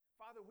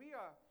we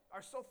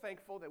are so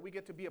thankful that we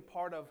get to be a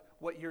part of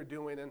what you're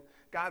doing. And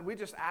God, we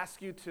just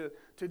ask you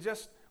to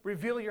just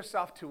reveal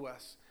yourself to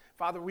us.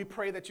 Father, we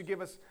pray that you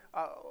give us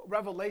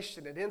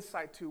revelation and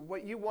insight to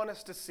what you want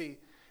us to see.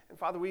 And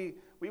Father, we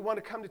want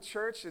to come to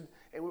church and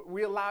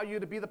we allow you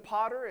to be the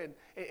potter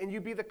and you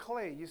be the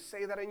clay. You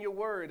say that in your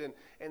word,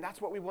 and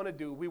that's what we want to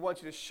do. We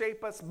want you to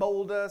shape us,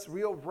 mold us,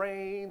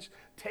 rearrange,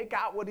 take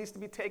out what needs to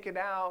be taken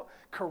out,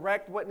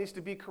 correct what needs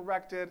to be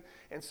corrected.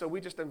 And so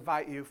we just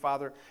invite you,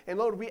 Father. And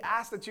Lord, we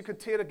ask that you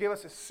continue to give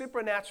us a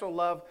supernatural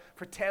love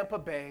for Tampa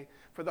Bay,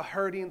 for the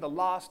hurting, the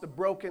lost, the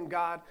broken,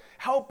 God.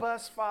 Help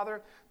us,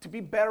 Father, to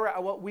be better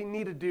at what we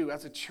need to do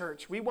as a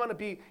church. We want to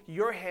be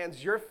your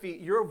hands, your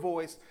feet, your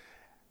voice,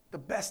 the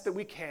best that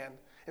we can.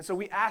 And so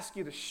we ask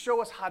you to show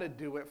us how to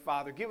do it,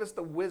 Father. Give us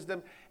the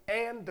wisdom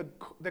and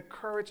the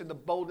courage and the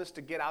boldness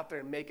to get out there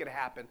and make it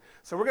happen.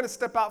 So we're going to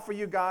step out for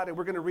you, God, and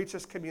we're going to reach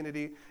this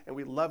community. And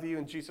we love you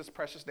in Jesus'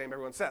 precious name.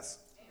 Everyone says,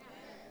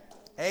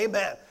 Amen.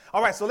 Amen.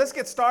 All right, so let's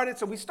get started.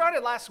 So we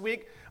started last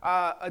week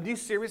a new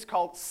series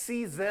called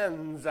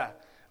Seasons.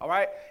 All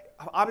right.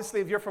 Obviously,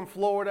 if you're from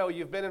Florida or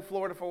you've been in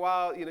Florida for a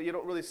while, you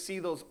don't really see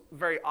those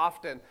very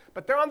often.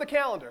 But they're on the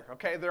calendar,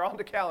 okay? They're on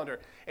the calendar.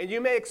 And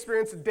you may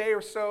experience a day or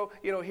so,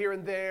 here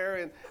and there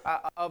and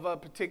of a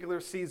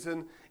particular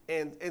season.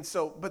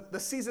 But the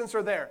seasons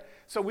are there.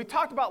 So we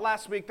talked about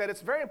last week that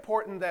it's very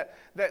important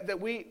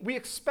that we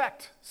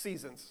expect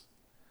seasons.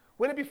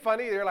 Wouldn't it be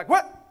funny? They're like,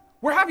 what?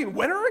 We're having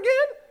winter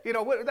again?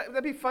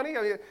 That'd be funny.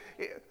 I mean,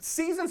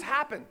 seasons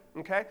happen,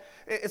 okay?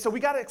 And so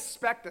we got to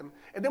expect them.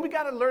 And then we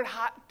got to learn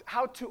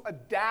how to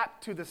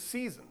adapt to the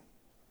season.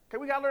 Okay,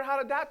 we got to learn how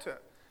to adapt to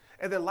it.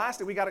 And then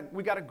lastly, we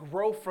got to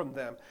grow from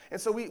them. And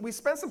so we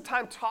spent some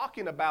time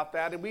talking about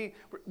that, and we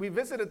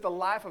visited the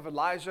life of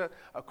Elijah,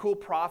 a cool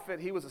prophet.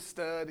 He was a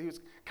stud. He was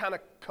kind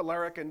of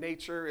choleric in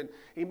nature, and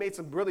he made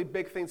some really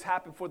big things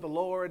happen for the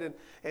Lord.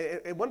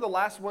 And one of the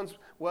last ones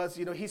was,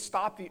 he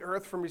stopped the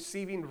earth from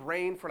receiving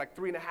rain for like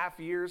 3.5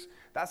 years.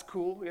 That's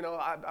cool.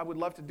 I would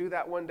love to do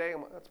that one day.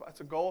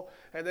 That's a goal.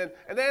 And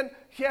then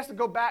he has to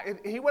go back. And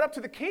he went up to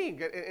the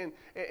king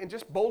and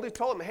just boldly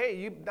told him, hey,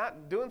 you're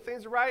not doing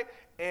things right,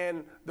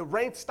 and the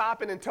rain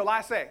stopping until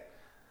I say.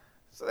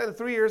 So then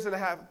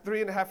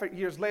 3.5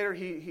 years later,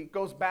 he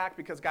goes back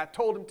because God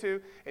told him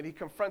to, and he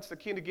confronts the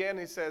king again. And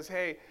he says,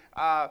 hey,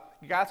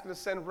 God's going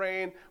to send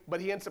rain,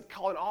 but he ends up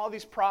calling all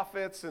these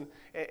prophets, and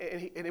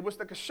it was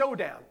like a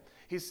showdown.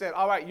 He said,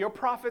 all right, your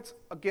prophets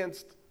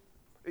against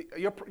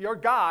your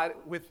God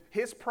with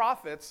his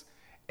prophets,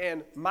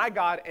 and my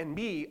God and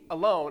me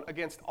alone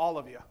against all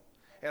of you.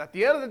 And at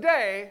the end of the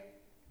day,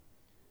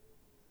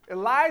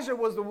 Elijah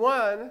was the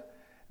one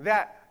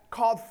that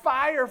called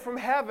fire from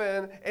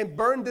heaven and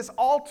burned this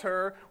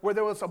altar where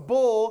there was a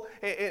bull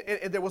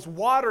and there was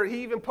water.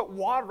 He even put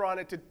water on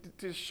it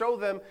to show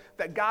them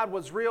that God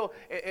was real,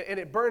 and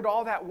it burned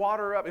all that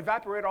water up,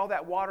 evaporated all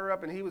that water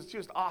up, and he was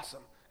just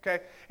awesome.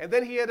 Okay, and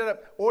then he ended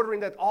up ordering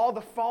that all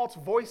the false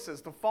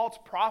voices, the false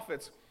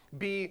prophets,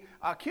 be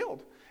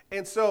killed.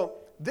 And so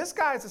this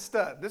guy's a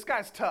stud. This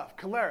guy's tough,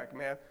 choleric,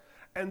 man.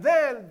 And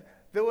then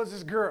there was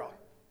this girl.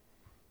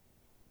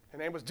 Her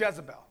name was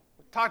Jezebel.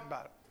 We talked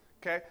about it.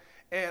 Okay,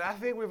 and I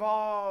think we've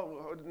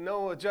all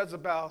known a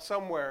Jezebel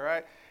somewhere,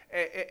 right?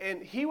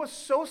 And he was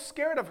so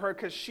scared of her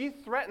because she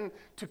threatened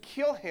to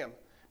kill him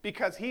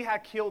because he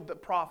had killed the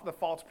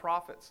false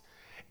prophets.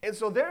 And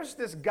so there's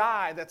this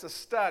guy that's a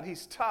stud.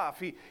 He's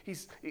tough.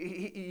 He's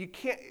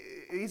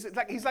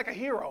like a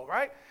hero,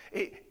 right?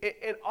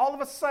 And all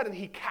of a sudden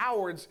he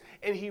cowards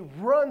and he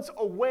runs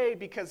away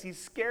because he's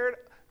scared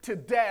to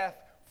death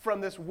from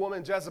this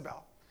woman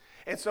Jezebel.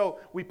 And so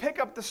we pick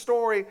up the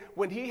story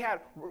when he had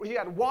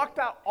walked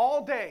out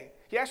all day.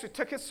 He actually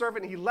took his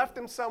servant and he left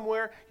him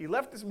somewhere. He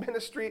left his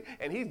ministry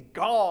and he's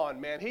gone,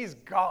 man. He's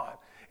gone.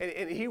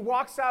 And he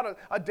walks out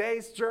a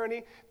day's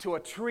journey to a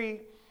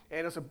tree,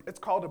 and it's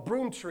called a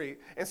broom tree.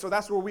 And so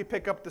that's where we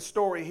pick up the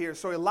story here.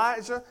 So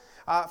Elijah,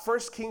 1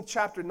 Kings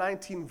chapter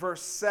 19,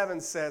 verse 7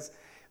 says,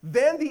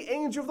 then the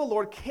angel of the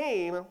Lord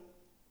came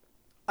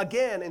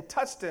again and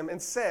touched him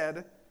and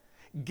said,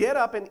 get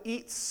up and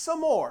eat some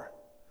more,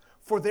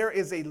 for there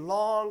is a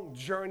long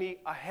journey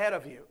ahead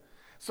of you.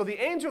 So the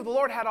angel of the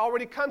Lord had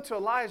already come to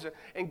Elijah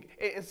and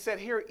said,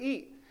 here,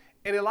 eat.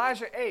 And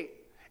Elijah ate.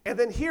 And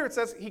then here it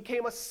says he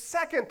came a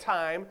second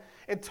time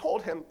and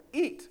told him,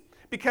 eat.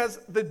 Because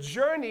the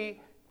journey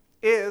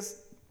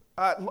is,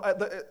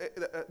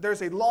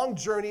 there's a long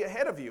journey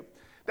ahead of you.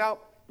 Now,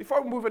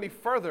 before we move any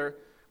further,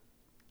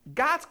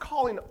 God's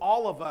calling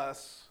all of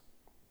us,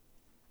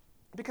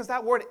 because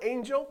that word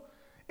angel,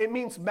 it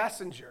means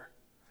messenger.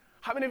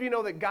 How many of you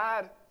know that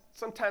God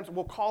sometimes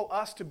will call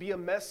us to be a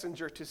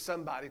messenger to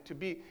somebody, to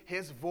be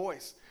his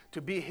voice, to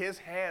be his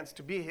hands,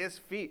 to be his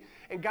feet?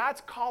 And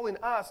God's calling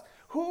us.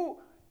 Who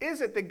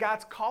is it that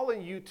God's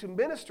calling you to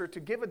minister, to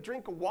give a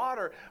drink of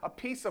water, a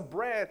piece of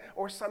bread,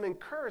 or some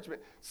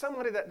encouragement?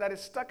 Somebody that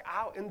is stuck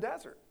out in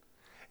desert.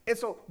 And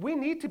so we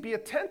need to be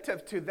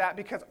attentive to that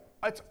because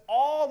it's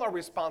all our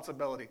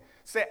responsibility.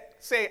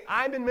 Say,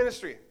 I'm in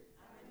ministry.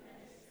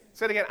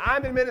 Say it again,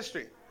 I'm in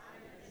ministry.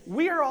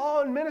 We are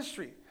all in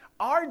ministry.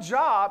 Our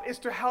job is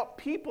to help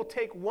people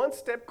take one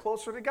step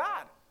closer to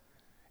God.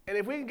 And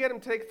if we can get them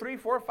to take 3,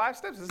 4, 5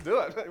 steps, let's do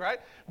it, right?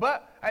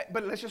 But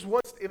let's just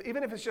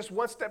even if it's just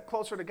one step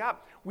closer to God,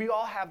 we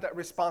all have that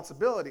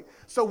responsibility.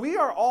 So we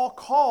are all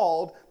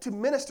called to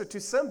minister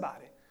to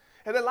somebody.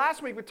 And then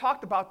last week we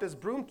talked about this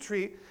broom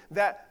tree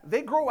that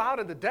they grow out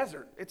in the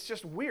desert. It's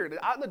just weird.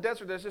 Out in the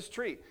desert, there's this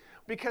tree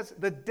because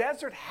the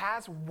desert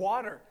has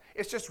water.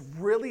 It's just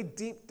really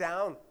deep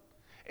down.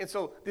 And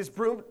so these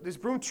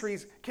broom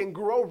trees can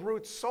grow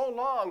roots so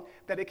long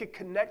that it can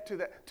connect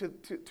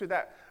to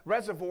that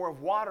reservoir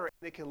of water and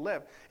they can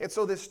live. And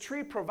so this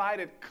tree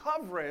provided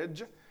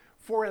coverage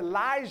for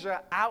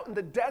Elijah out in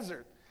the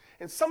desert.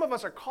 And some of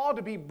us are called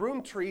to be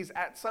broom trees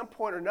at some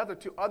point or another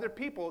to other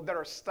people that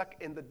are stuck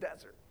in the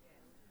desert.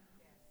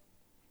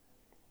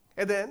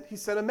 And then he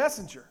sent a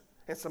messenger.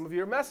 And some of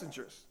you are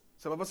messengers.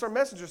 Some of us are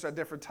messengers at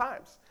different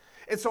times.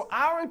 And so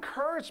our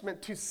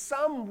encouragement to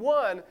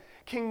someone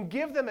can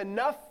give them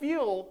enough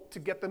fuel to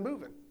get them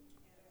moving.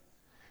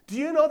 Do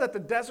you know that the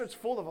desert's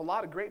full of a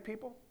lot of great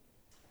people?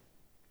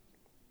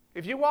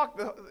 If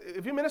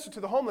you minister to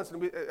the homeless,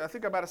 and I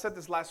think I might have said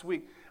this last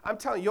week, I'm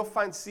telling you, you'll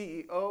find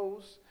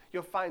CEOs,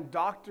 you'll find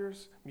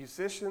doctors,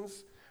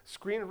 musicians,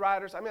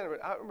 screenwriters. I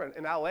remember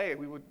in LA,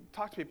 we would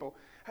talk to people.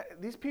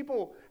 These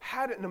people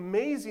had an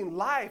amazing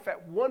life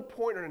at one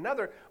point or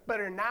another, but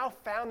are now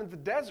found in the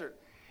desert.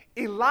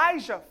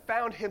 Elijah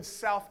found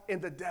himself in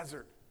the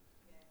desert.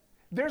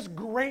 There's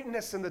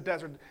greatness in the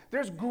desert.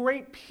 There's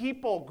great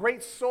people,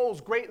 great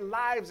souls, great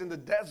lives in the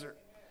desert.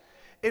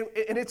 And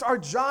it's our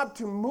job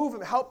to move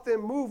and help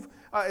them move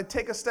and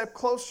take a step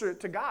closer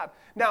to God.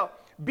 Now,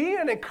 being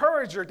an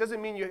encourager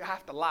doesn't mean you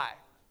have to lie.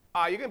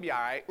 You're going to be all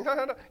right.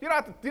 No. You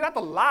don't have to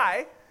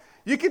lie.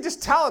 You can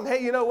just tell them,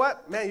 hey, you know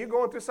what? Man, you're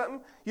going through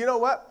something. You know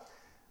what?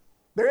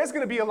 There is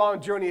going to be a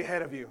long journey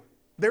ahead of you.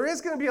 There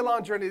is going to be a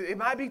long journey. It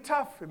might be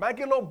tough. It might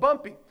get a little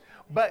bumpy.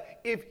 But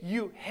if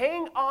you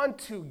hang on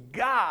to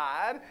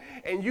God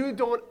and you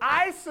don't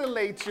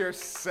isolate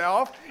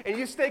yourself and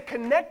you stay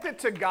connected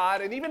to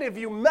God, and even if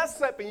you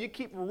mess up and you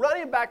keep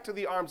running back to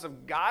the arms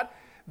of God,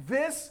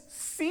 this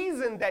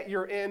season that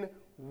you're in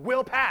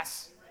will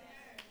pass.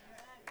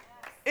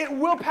 It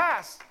will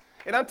pass.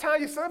 And I'm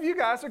telling you, some of you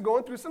guys are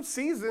going through some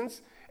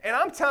seasons, and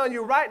I'm telling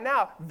you right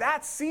now,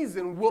 that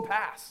season will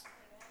pass.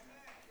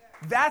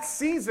 That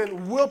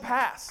season will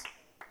pass.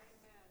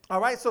 All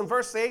right, so in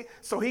verse 8,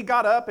 so he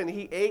got up and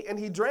he ate and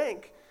he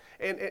drank.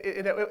 And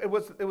it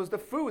was the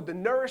food, the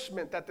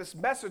nourishment that this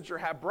messenger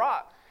had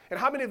brought. And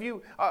how many of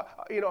you,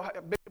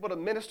 have been able to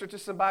minister to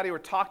somebody or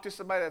talk to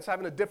somebody that's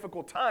having a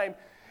difficult time,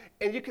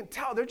 and you can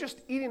tell they're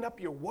just eating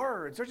up your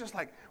words. They're just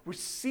like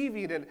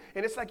receiving it.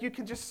 And it's like you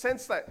can just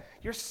sense that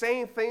you're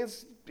saying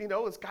things,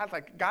 it's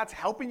God's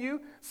helping you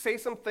say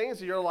some things.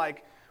 And you're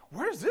like,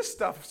 where's this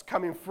stuff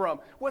coming from?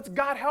 What's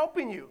God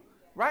helping you?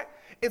 Right?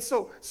 And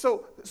so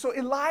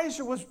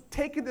Elijah was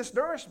taking this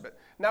nourishment.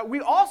 Now, we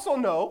also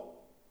know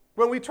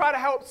when we try to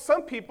help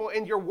some people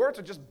and your words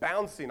are just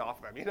bouncing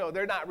off them,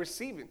 they're not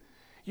receiving.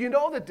 You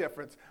know the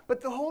difference.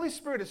 But the Holy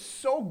Spirit is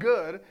so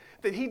good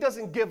that he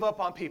doesn't give up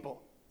on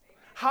people.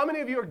 How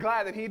many of you are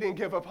glad that he didn't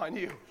give up on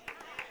you?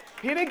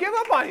 He didn't give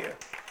up on you.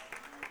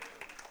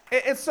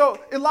 And so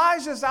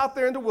Elijah's out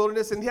there in the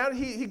wilderness, and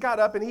he got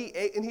up and he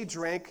ate and he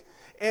drank.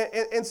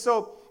 And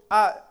so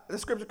the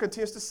scripture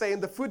continues to say,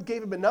 and the food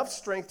gave him enough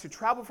strength to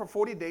travel for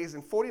 40 days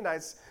and 40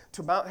 nights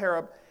to Mount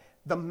Horeb,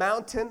 the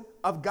mountain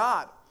of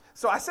God.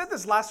 So I said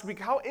this last week,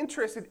 how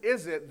interesting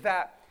is it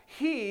that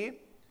he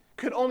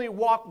could only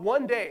walk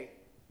one day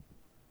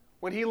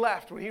when he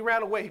left, when he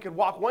ran away, he could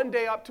walk one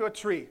day up to a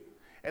tree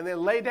and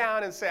then lay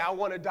down and say, I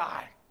want to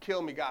die.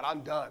 Kill me, God,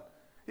 I'm done.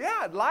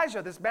 Yeah,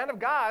 Elijah, this man of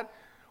God,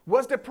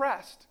 was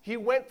depressed. He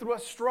went through a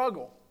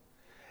struggle.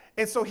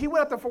 And so he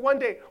went up there for one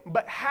day,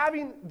 but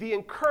having the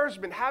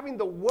encouragement, having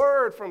the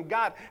word from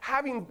God,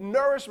 having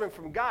nourishment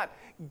from God,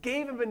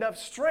 gave him enough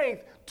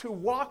strength to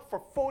walk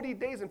for 40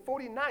 days and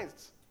 40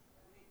 nights.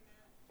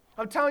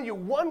 I'm telling you,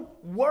 one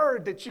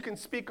word that you can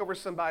speak over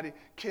somebody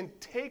can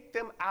take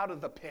them out of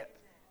the pit.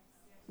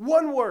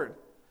 One word.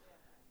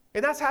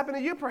 And that's happened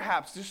to you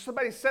perhaps. Just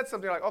somebody said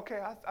something like, okay,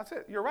 that's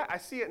it. You're right. I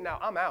see it now.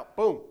 I'm out.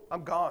 Boom.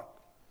 I'm gone.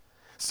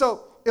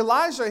 So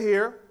Elijah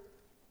here,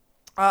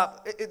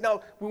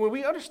 now, when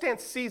we understand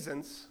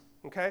seasons,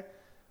 okay,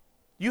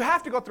 you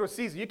have to go through a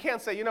season. You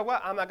can't say, you know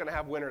what, I'm not going to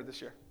have winter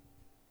this year.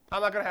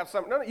 I'm not going to have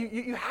summer. No,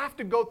 you have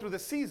to go through the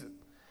season.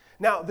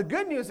 Now, the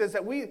good news is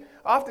that we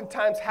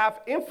oftentimes have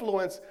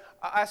influence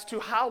as to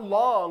how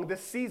long the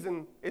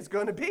season is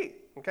going to be,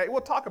 okay?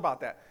 We'll talk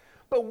about that.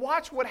 But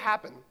watch what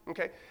happened,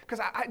 okay? Because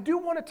I do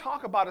want to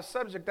talk about a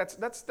subject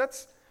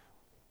that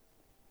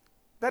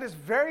is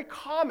very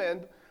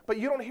common, but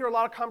you don't hear a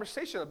lot of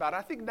conversation about it.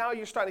 I think now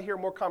you're starting to hear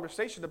more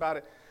conversation about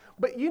it.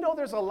 But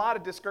there's a lot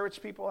of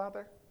discouraged people out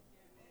there.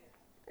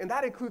 And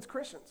that includes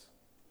Christians.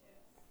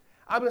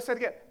 I'm going to say it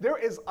again. There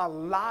is a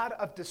lot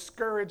of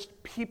discouraged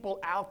people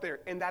out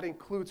there, and that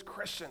includes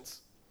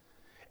Christians.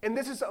 And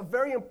this is a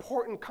very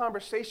important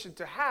conversation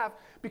to have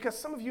because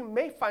some of you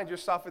may find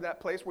yourself in that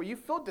place where you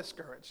feel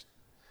discouraged.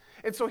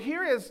 And so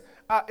here is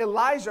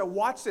Elijah.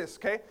 Watch this,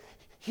 okay?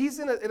 He's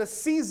in a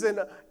season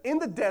in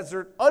the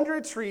desert, under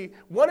a tree,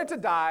 wanted to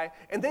die,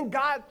 and then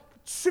God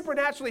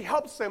supernaturally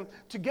helps him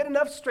to get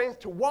enough strength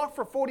to walk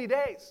for 40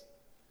 days.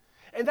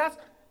 And that's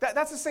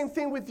the same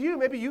thing with you.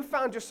 Maybe you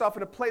found yourself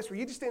in a place where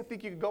you just didn't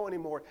think you could go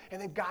anymore,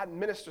 and then God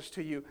ministers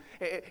to you,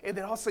 and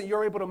then all of a sudden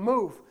you're able to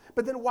move.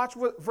 But then watch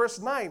verse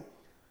 9.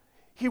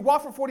 He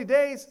walked for 40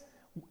 days,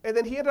 and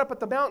then he ended up at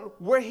the mountain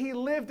where he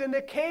lived in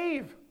a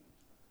cave.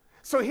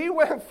 So he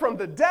went from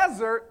the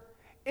desert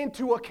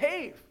into a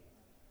cave.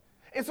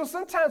 And so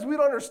sometimes we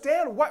don't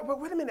understand,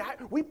 wait a minute,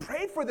 we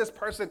prayed for this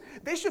person.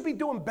 They should be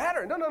doing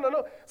better.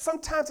 No.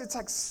 Sometimes it's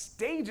like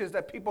stages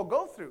that people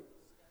go through.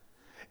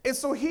 And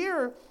so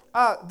here,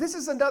 this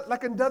is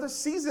another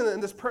season in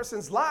this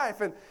person's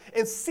life.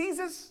 And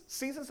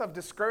seasons of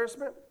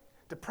discouragement,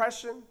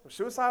 depression, or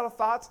suicidal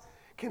thoughts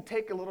can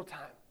take a little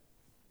time.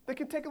 They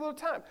can take a little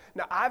time.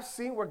 Now, I've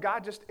seen where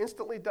God just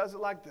instantly does it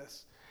like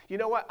this. You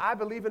know what? I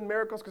believe in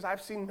miracles because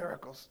I've seen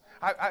miracles.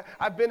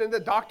 I've been with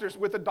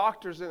the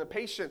doctors and a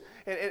patient,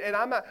 and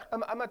I'm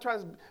not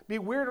trying to be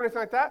weird or anything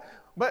like that,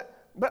 but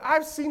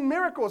I've seen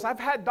miracles. I've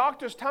had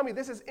doctors tell me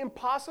this is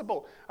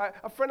impossible.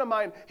 A friend of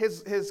mine,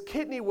 his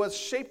kidney was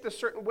shaped a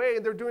certain way,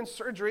 and they're doing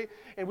surgery,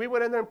 and we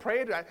went in there and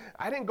prayed.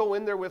 I didn't go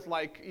in there with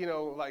like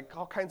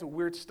all kinds of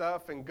weird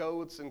stuff and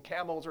goats and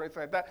camels or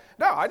anything like that.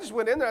 No, I just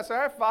went in there. I said,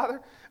 all right,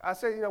 Father. I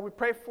said, we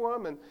pray for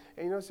him, and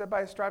said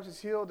by his stripes he's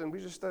healed, and we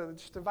just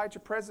invite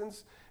your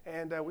presence,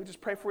 and we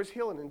just pray for his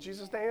healing. In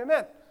Jesus' name,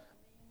 amen.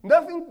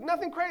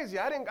 Nothing crazy.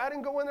 I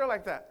didn't go in there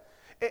like that.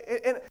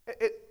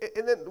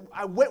 And then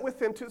I went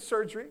with him to the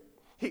surgery.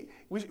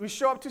 We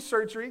show up to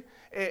surgery,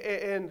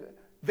 and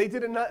they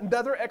did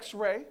another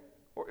X-ray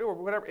or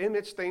whatever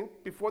image thing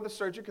before the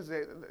surgery because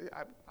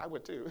I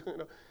went too.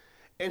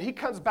 And he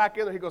comes back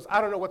in there. He goes,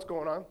 I don't know what's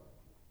going on.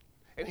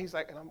 And he's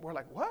like, we're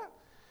like, what?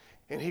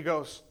 And he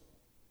goes,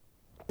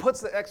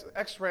 puts the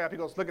X-ray up. He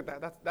goes, look at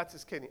that. That's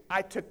his kidney.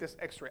 I took this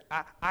X-ray.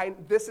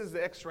 This is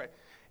the X-ray.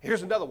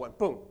 Here's another one.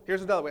 Boom.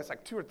 Here's another one. It's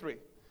like 2 or 3.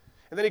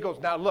 And then he goes,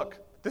 now look.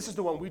 This is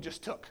the one we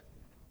just took.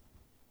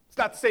 It's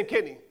not the same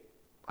kidney.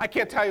 I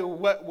can't tell you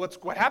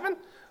what happened,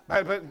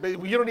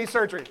 but you don't need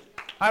surgery.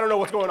 I don't know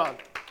what's going on.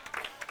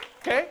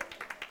 Okay?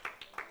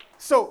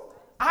 So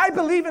I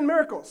believe in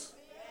miracles.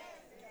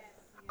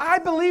 I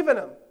believe in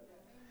them.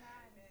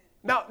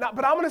 Now,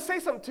 but I'm going to say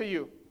something to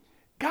you.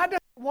 God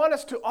doesn't want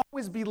us to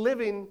always be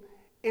living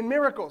in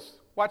miracles.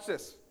 Watch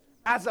this.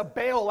 As a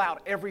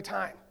bailout every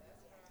time.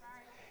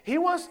 He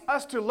wants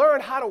us to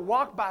learn how to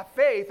walk by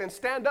faith and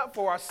stand up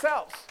for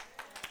ourselves.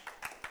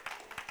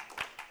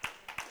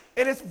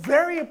 And it's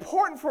very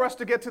important for us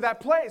to get to that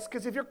place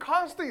because if you're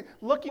constantly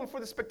looking for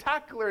the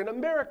spectacular and a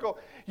miracle,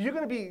 you're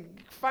going to be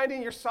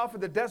finding yourself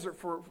in the desert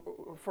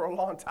for a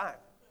long time.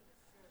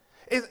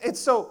 And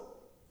so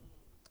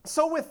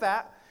with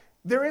that,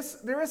 there is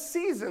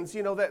seasons,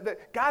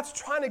 that God's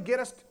trying to get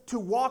us to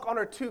walk on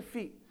our 2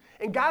 feet.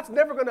 And God's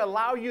never going to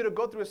allow you to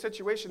go through a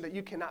situation that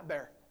you cannot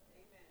bear.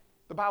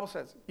 The Bible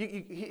says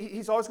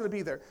he's always going to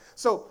be there.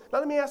 So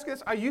let me ask you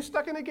this. Are you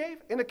stuck in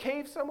a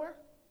cave somewhere?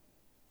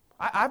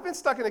 I've been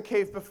stuck in a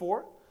cave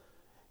before.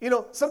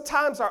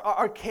 Sometimes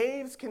our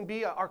caves can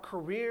be our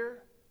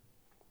career.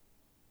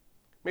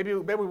 Maybe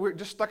we're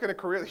just stuck in a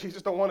career that you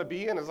just don't want to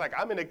be in. It's like,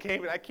 I'm in a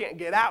cave and I can't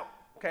get out.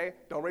 Okay?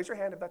 Don't raise your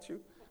hand if that's you,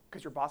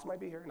 because your boss might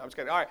be here. No, I'm just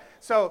kidding. All right.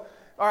 So,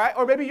 all right.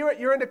 Or maybe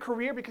you're in a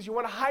career because you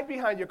want to hide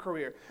behind your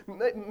career.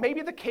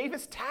 Maybe the cave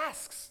is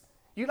tasks.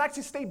 You like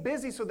to stay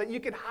busy so that you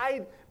can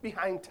hide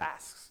behind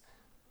tasks.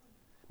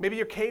 Maybe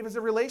your cave is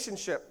a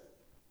relationship.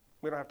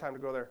 We don't have time to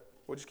go there.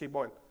 We'll just keep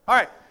going. All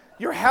right.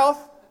 Your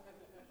health.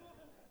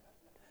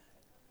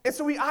 And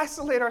so we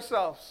isolate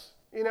ourselves,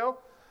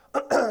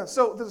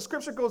 So the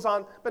scripture goes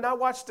on, but now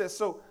watch this.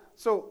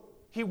 So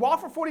he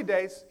walked for 40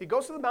 days. He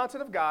goes to the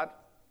mountain of God,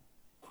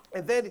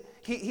 and then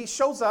he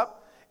shows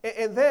up,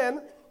 and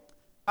then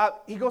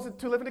he goes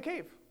to live in a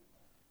cave.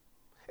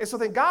 And so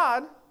then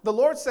the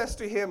Lord says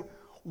to him,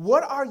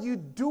 what are you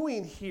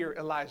doing here,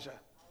 Elijah?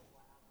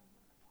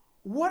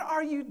 What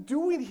are you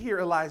doing here,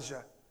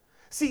 Elijah?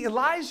 See,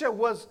 Elijah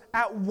was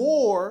at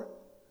war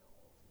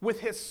with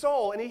his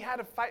soul, and he had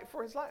to fight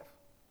for his life.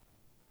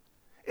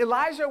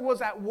 Elijah was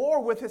at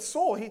war with his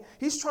soul.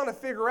 He's trying to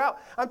figure out.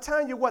 I'm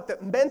telling you what,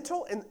 that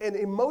mental and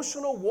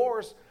emotional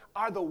wars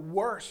are the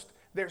worst.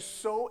 They're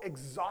so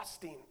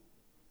exhausting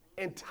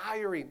and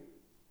tiring.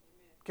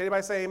 Can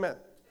anybody say amen?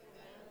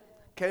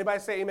 Can anybody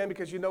say amen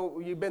because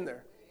you've been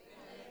there?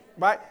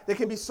 Right? They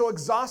can be so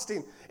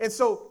exhausting. And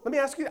so let me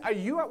ask you, are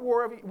you at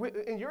war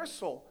in your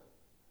soul?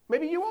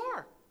 Maybe you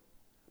are.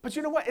 But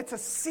you know what? It's a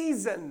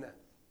season.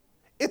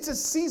 It's a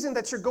season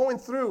that you're going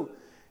through.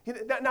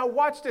 Now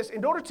watch this.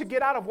 In order to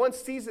get out of one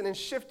season and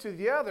shift to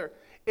the other,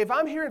 if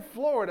I'm here in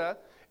Florida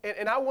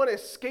and I want to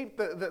escape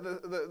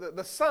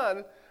the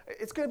sun,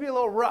 it's going to be a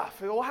little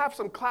rough. We'll have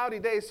some cloudy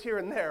days here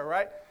and there,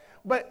 right?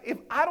 But if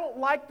I don't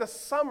like the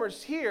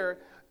summers here,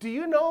 Do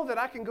you know that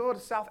I can go to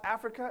South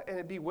Africa and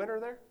it'd be winter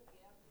there?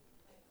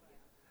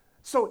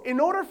 So in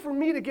order for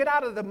me to get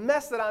out of the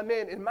mess that I'm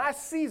in my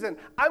season,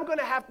 I'm going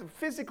to have to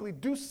physically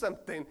do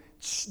something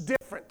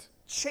different,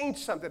 change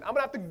something. I'm going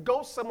to have to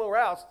go somewhere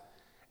else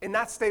and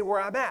not stay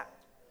where I'm at.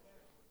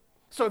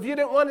 So if you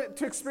didn't want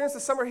to experience the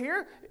summer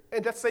here,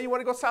 and let's say you want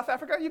to go to South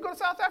Africa, you go to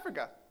South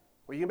Africa.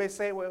 Well, you may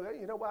say, well,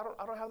 you know what,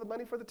 I don't have the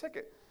money for the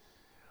ticket.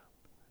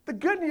 The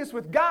good news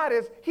with God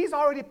is he's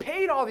already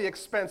paid all the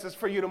expenses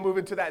for you to move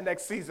into that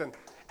next season.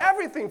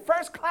 Everything,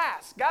 first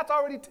class. God's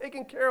already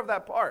taken care of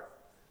that part.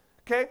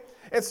 Okay?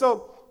 And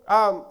so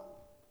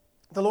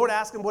the Lord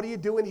asked him, what are you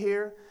doing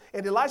here?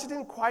 And Elijah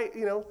didn't quite,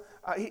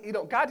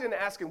 God didn't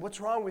ask him, what's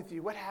wrong with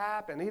you? What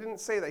happened? He didn't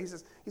say that. He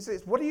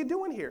says, what are you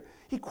doing here?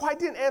 He quite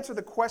didn't answer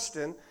the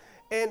question,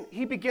 and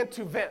he began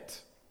to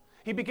vent.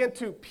 He began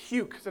to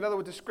puke. It's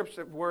another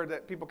descriptive word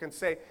that people can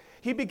say.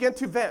 He began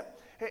to vent.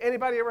 Hey,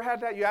 anybody ever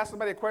had that? You ask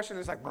somebody a question,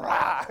 it's like,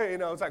 blah,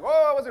 it's like,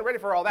 oh, I wasn't ready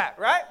for all that,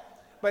 right?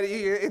 But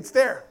it's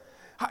there.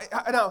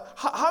 Now,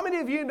 how many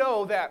of you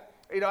know that,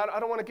 I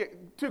don't want to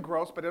get too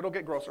gross, but it'll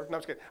get grosser. No, I'm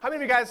just kidding. How many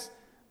of you guys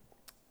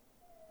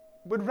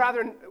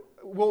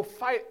will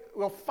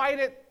fight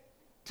it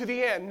to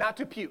the end, not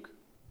to puke,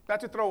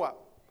 not to throw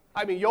up?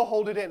 I mean, you'll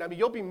hold it in. I mean,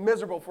 you'll be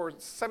miserable for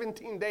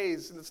 17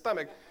 days in the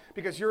stomach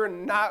because you're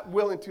not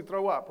willing to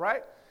throw up,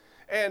 right?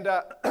 And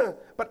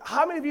but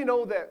how many of you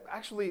know that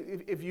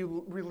actually if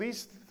you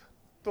release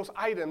those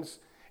items,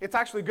 it's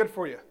actually good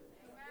for you?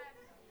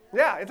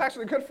 Yeah, it's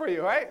actually good for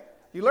you, right?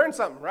 You learn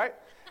something, right?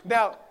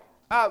 Now,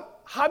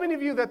 how many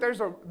of you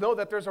know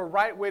that there's a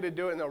right way to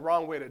do it and a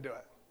wrong way to do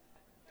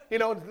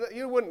it?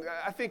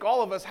 I think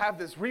all of us have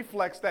this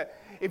reflex that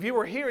if you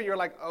were here, you're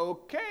like,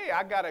 okay,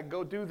 I got to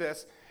go do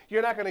this.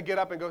 You're not going to get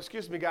up and go,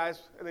 excuse me,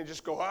 guys, and then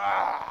just go,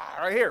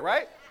 right here,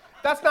 right?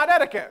 That's not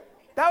etiquette.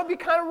 That would be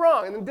kind of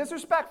wrong and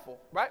disrespectful,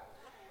 right?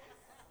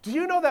 Do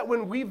you know that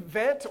when we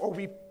vent or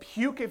we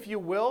puke, if you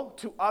will,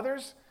 to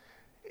others,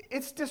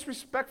 it's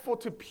disrespectful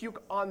to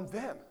puke on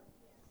them.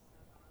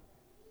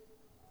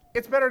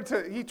 It's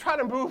better you try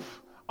to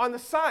move on the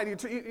side,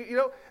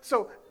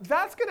 so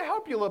that's going to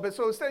help you a little bit.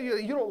 So instead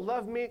of you don't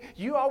love me,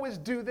 you always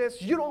do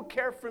this, you don't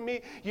care for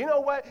me, you know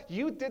what,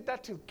 you did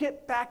that to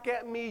get back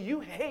at me, you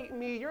hate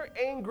me, you're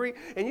angry,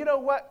 and you know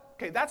what,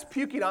 okay, that's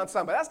puking on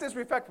somebody, that's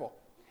disrespectful.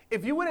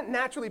 If you wouldn't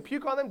naturally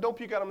puke on them, don't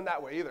puke on them in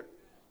that way either,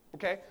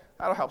 okay?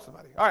 That'll help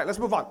somebody. All right, let's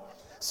move on.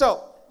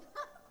 So,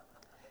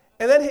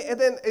 and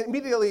then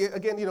immediately,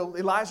 again,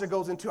 Elijah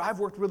goes into, I've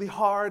worked really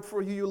hard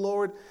for you,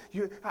 Lord.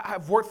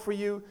 I've worked for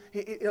you.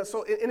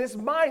 So in his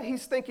mind,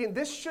 he's thinking,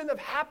 this shouldn't have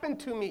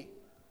happened to me.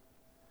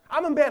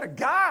 I'm a man of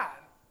God.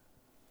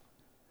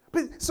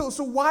 But so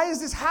why is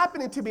this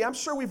happening to me? I'm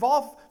sure we've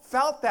all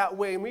felt that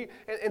way.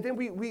 And then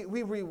we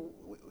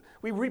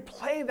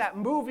replay that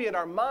movie in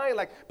our mind,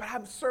 like, but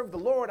I've served the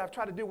Lord. I've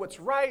tried to do what's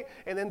right.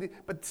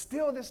 But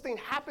still this thing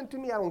happened to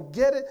me. I don't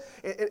get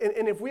it.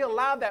 And if we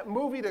allow that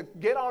movie to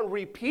get on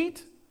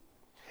repeat,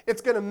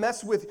 it's going to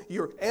mess with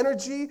your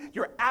energy,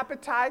 your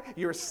appetite,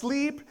 your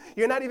sleep.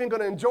 You're not even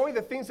going to enjoy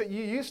the things that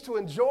you used to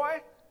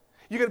enjoy.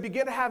 You're going to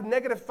begin to have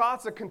negative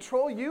thoughts that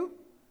control you.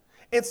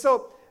 And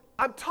so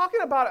I'm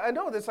talking about, I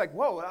know this like,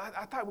 whoa,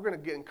 I thought we were going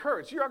to get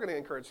encouraged. You are going to get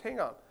encouraged. Hang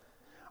on.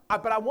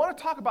 But I want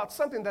to talk about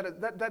something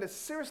that is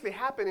seriously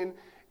happening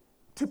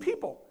to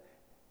people.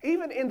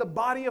 Even in the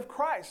body of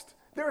Christ,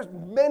 there's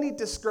many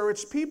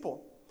discouraged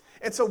people.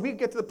 And so we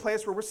get to the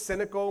place where we're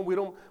cynical and we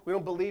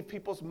don't believe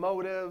people's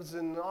motives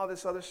and all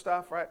this other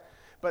stuff, right?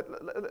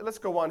 But let's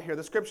go on here.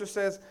 The scripture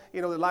says,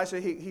 Elisha,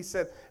 he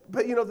said,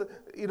 but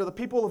the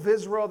people of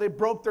Israel, they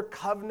broke their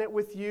covenant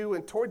with you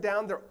and tore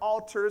down their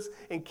altars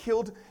and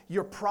killed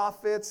your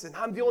prophets, and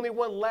I'm the only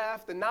one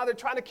left, and now they're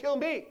trying to kill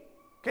me,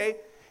 okay?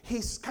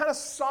 He's kind of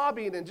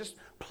sobbing and just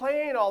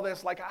playing all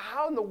this, like,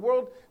 how in the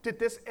world did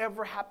this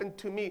ever happen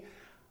to me?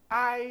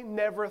 I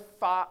never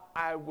thought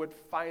I would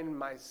find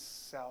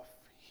myself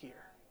here.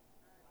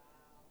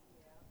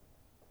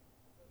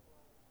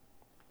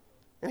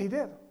 And he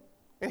did.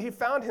 And he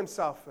found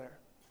himself there.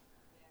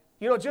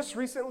 Just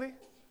recently,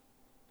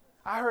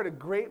 I heard a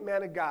great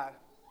man of God.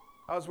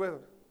 I was with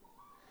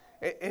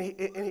him.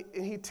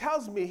 And he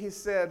tells me, he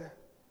said,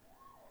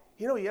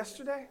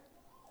 yesterday,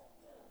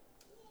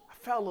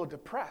 felt a little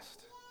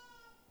depressed.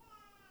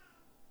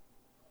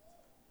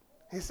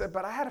 He said,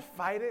 but I had to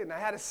fight it and I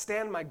had to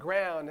stand my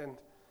ground. And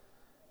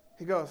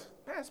he goes,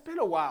 man, it's been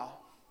a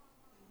while.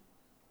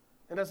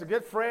 And as a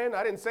good friend,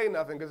 I didn't say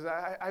nothing because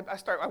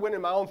I went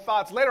in my own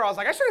thoughts. Later, I was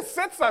like, I should have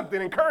said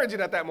something encouraging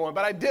at that moment,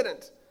 but I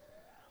didn't.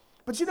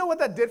 But you know what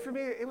that did for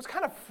me? It was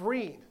kind of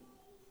freeing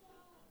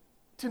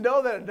to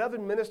know that another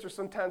minister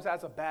sometimes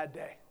has a bad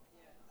day.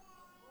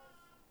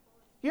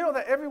 You know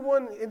that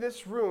everyone in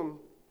this room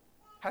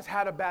has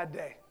had a bad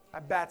day, a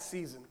bad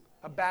season,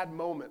 a bad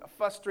moment, a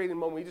frustrating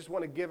moment. You just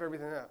want to give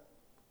everything up.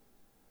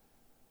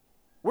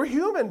 We're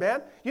human,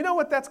 man. You know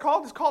what that's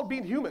called? It's called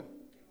being human.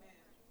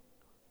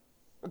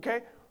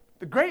 Okay?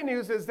 The great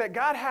news is that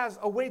God has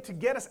a way to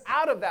get us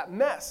out of that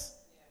mess,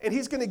 and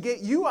he's going to get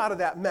you out of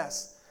that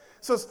mess.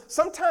 So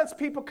sometimes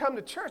people come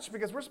to church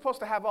because we're supposed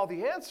to have all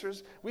the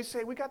answers. We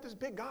say, we got this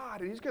big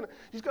God, and he's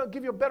gonna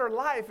give you a better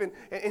life,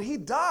 and he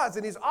does,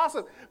 and he's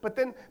awesome. But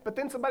then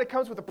somebody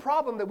comes with a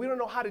problem that we don't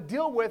know how to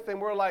deal with,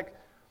 and we're like,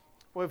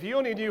 well, if you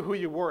only knew who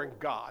you were in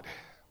God.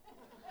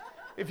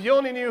 If you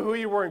only knew who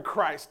you were in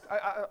Christ.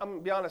 I'm going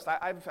to be honest,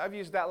 I've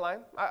used that line.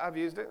 I've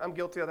used it. I'm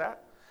guilty of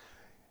that.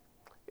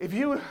 If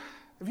you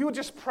would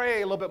just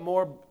pray a little bit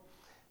more,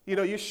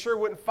 you sure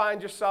wouldn't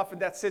find yourself in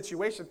that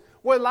situation.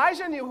 Well,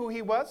 Elijah knew who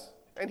he was,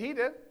 and he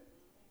did.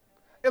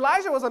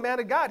 Elijah was a man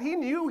of God. He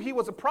knew he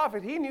was a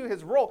prophet. He knew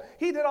his role.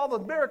 He did all the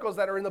miracles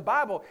that are in the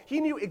Bible. He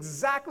knew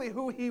exactly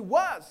who he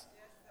was,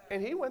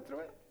 and he went through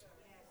it.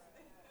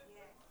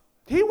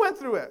 He went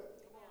through it.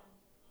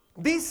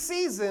 These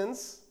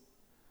seasons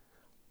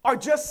are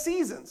just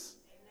seasons.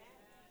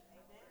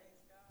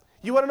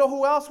 You want to know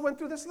who else went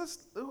through this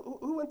list?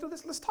 Who went through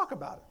this? Let's talk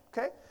about it,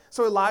 okay?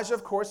 So Elijah,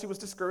 of course, he was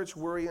discouraged,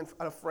 worried, and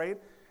afraid.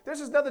 There's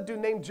this another dude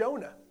named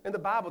Jonah in the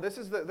Bible. This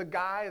is the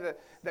guy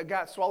that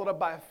got swallowed up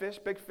by a fish,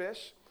 big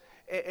fish.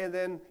 And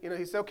then,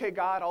 he said, okay,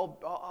 God,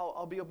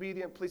 I'll be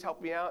obedient. Please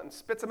help me out, and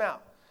spits him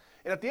out.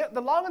 And at the end,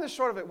 the long and the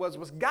short of it was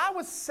God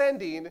was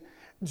sending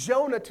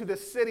Jonah to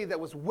this city that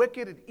was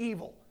wicked and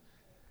evil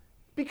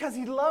because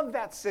he loved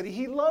that city.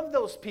 He loved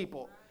those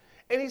people.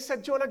 And he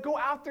said, Jonah, go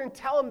out there and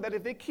tell them that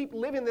if they keep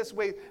living this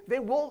way, they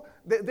will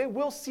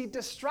see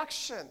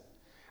destruction.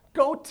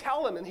 Go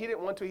tell them. And he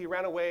didn't want to. He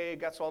ran away,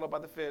 got swallowed up by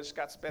the fish,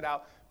 got spit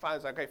out. Finally,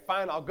 he's like, okay,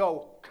 fine, I'll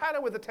go. Kind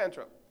of with a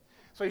tantrum.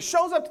 So he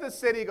shows up to the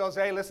city. He goes,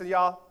 hey, listen,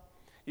 y'all,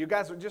 you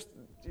guys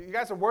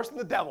are worse than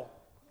the devil.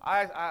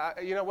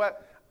 You know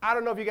what? I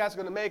don't know if you guys are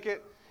going to make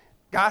it.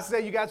 God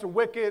said you guys are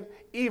wicked,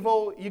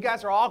 evil. You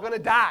guys are all going to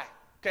die,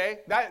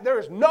 okay? There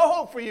is no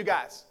hope for you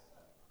guys.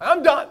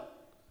 I'm done.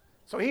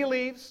 So he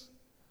leaves.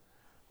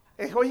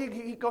 And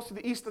he goes to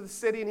the east of the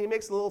city, and he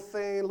makes a little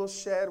thing, a little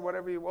shed,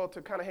 whatever you will,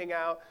 to kind of hang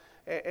out.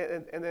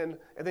 And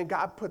then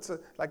God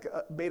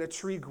made a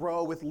tree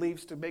grow with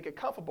leaves to make it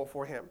comfortable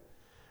for him.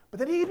 But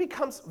then he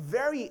becomes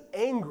very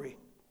angry.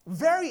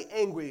 Very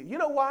angry. You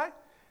know why?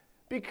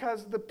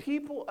 Because the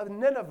people of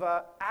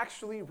Nineveh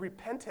actually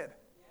repented.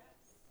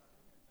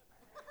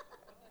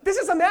 This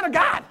is a man of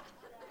God.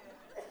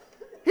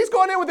 He's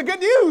going in with the good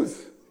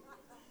news.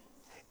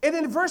 And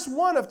in verse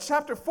 1 of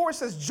chapter 4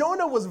 says,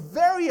 Jonah was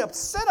very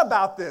upset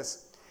about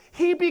this.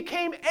 He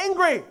became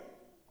angry.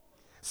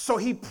 So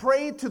he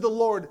prayed to the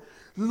Lord,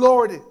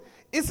 Lord,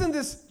 isn't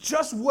this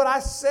just what I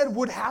said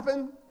would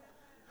happen?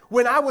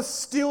 When I was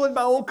still in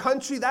my own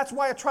country, that's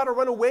why I tried to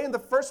run away in the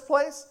first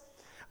place.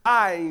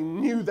 I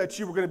knew that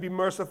you were going to be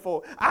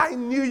merciful. I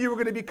knew you were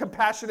going to be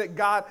compassionate,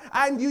 God.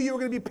 I knew you were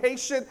going to be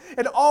patient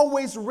and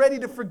always ready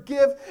to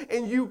forgive,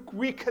 and you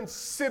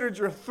reconsidered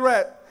your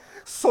threat.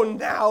 So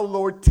now,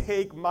 Lord,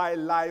 take my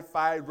life.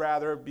 I'd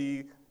rather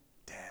be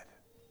dead.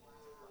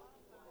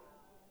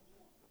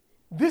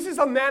 This is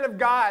a man of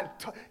God.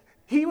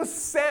 He was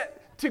sent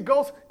to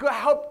go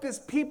help this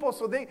people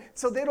so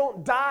they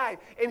don't die,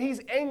 and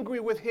he's angry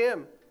with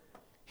him.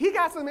 He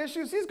got some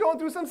issues. He's going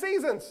through some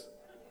seasons.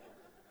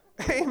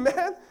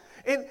 Amen.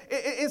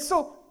 And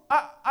so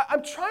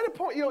I'm trying to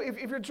point,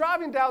 if you're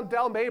driving down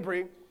Del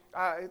Mabry,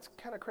 it's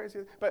kind of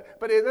crazy, but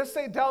let's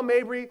say Del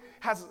Mabry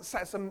has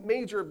some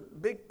major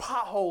big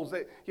potholes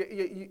that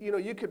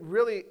you could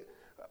really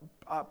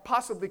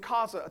possibly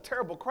cause a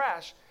terrible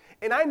crash.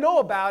 And I know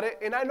about it,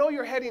 and I know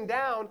you're heading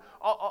down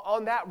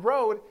on that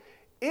road.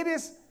 It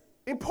is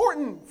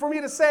important for me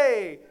to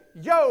say,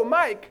 yo,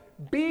 Mike,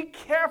 be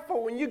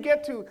careful when you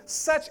get to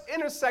such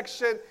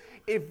intersection.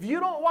 If you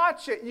don't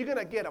watch it, you're going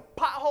to get a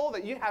pothole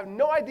that you have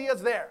no idea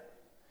is there.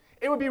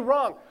 It would be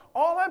wrong.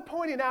 All I'm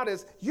pointing out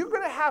is you're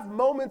going to have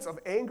moments of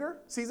anger,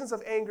 seasons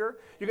of anger.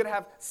 You're going to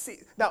have,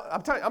 now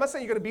I'm not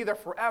saying you're going to be there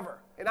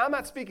forever. And I'm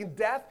not speaking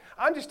death.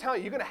 I'm just telling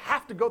you, you're going to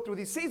have to go through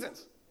these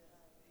seasons.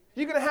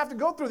 You're going to have to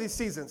go through these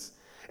seasons.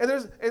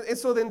 And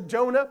so then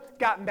Jonah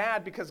got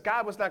mad because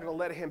God was not going to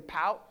let him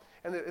pout.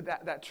 And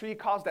that tree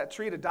caused that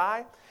tree to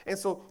die. And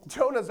so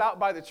Jonah's out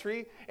by the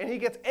tree, and he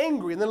gets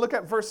angry. And then look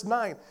at verse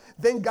 9.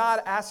 Then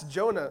God asked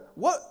Jonah,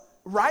 what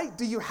right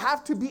do you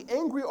have to be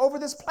angry over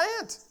this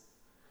plant?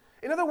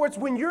 In other words,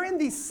 when you're in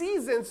these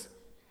seasons,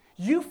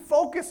 you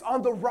focus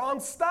on the wrong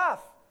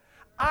stuff.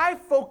 I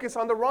focus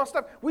on the wrong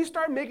stuff. We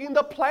start making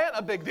the plant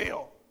a big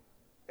deal.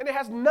 And it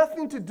has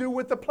nothing to do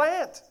with the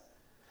plant.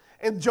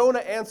 And Jonah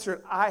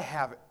answered, I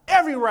have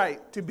every right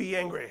to be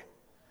angry.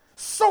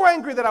 So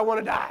angry that I want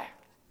to die.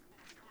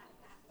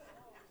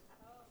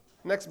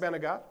 Next man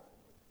of God.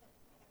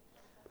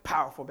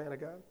 Powerful man of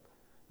God.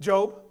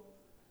 Job.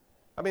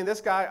 I mean,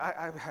 this guy,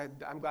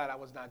 I'm glad I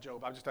was not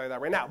Job. I'll just tell you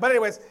that right now. But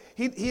anyways,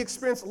 he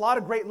experienced a lot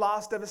of great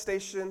loss,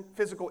 devastation,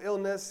 physical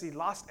illness. He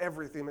lost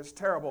everything. It's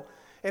terrible.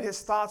 And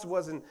his thoughts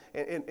was in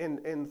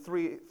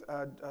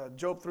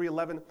Job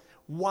 3:11,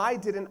 why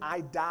didn't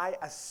I die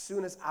as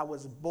soon as I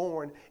was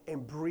born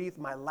and breathe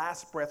my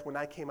last breath when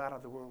I came out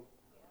of the womb?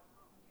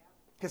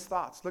 His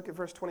thoughts. Look at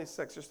verse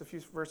 26, just a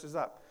few verses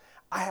up.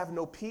 I have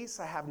no peace,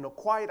 I have no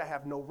quiet, I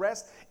have no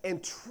rest,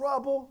 and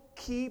trouble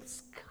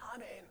keeps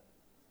coming.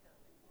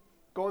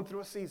 Going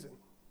through a season.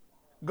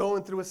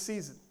 Going through a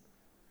season.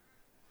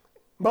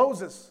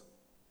 Moses,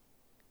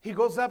 he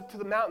goes up to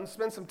the mountain,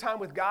 spends some time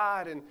with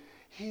God, and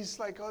he's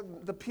like, oh,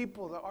 the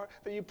people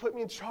that you put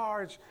me in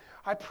charge,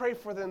 I pray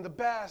for them the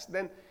best.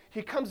 Then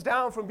he comes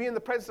down from being in the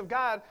presence of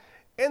God,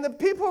 and the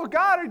people of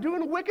God are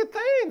doing wicked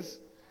things.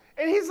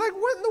 And he's like,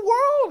 what in the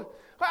world?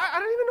 I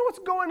don't even know what's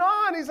going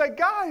on. He's like,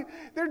 God,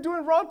 they're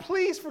doing wrong.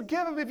 Please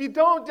forgive them. If you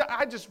don't,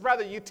 I'd just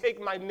rather you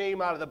take my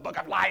name out of the book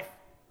of life.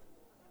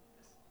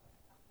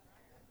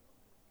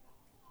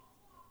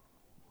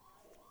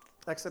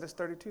 Exodus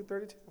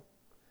 32:32.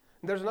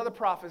 There's another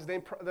prophet, his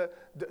name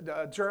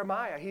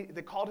Jeremiah.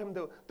 They called him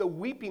the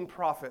weeping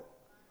prophet.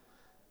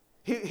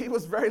 He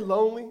was very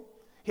lonely.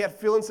 He had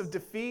feelings of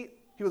defeat.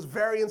 He was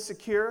very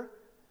insecure.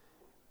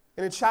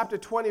 And in chapter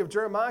 20 of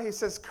Jeremiah, he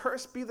says,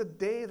 cursed be the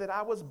day that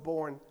I was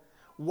born.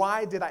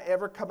 Why did I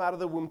ever come out of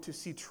the womb to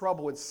see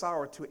trouble and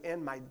sorrow, to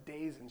end my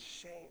days in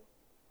shame?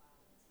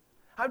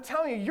 I'm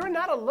telling you, you're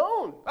not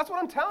alone. That's what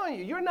I'm telling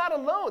you. You're not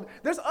alone.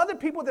 There's other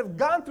people that have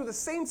gone through the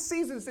same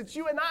seasons that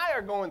you and I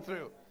are going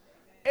through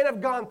and have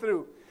gone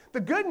through. The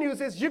good news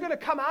is you're going to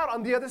come out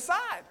on the other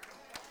side.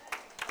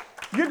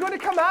 You're going to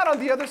come out on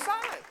the other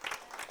side.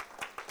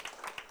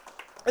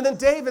 And then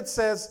David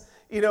says,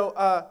 he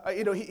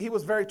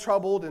was very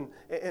troubled and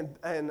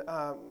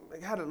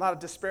had a lot of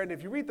despair. And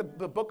if you read the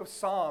book of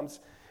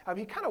Psalms,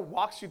 he kind of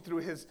walks you through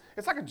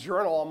it's like a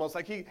journal almost.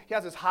 Like he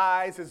has his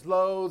highs, his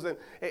lows, and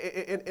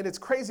it's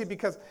crazy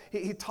because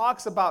he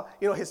talks about,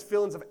 his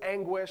feelings of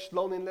anguish,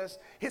 loneliness,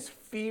 his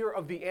fear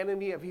of the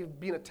enemy, of him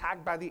being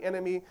attacked by the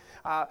enemy.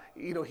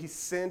 He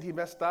sinned, he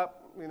messed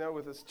up,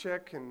 with his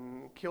chick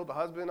and killed the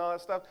husband and all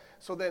that stuff.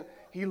 So then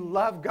he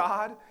loved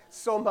God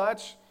so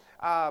much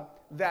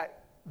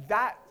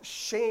that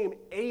shame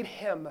ate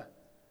him.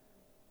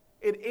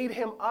 It ate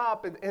him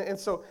up. And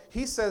so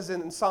he says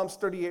in Psalms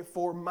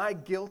 38:4, my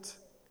guilt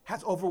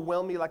has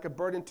overwhelmed me like a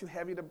burden too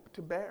heavy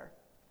to bear.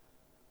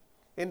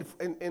 In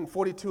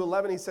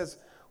 42:11, he says,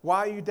 why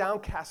are you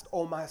downcast,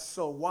 O my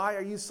soul? Why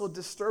are you so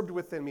disturbed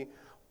within me?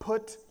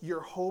 Put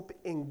your hope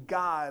in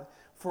God,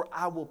 for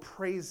I will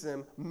praise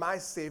him, my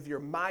Savior,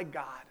 my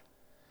God.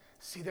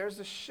 See, there's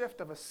a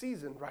shift of a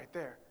season right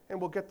there.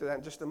 And we'll get to that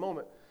in just a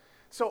moment.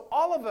 So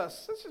all of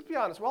us, let's just be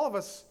honest, all of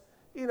us,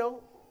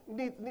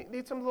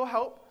 need some little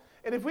help.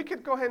 And if we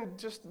could go ahead and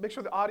just make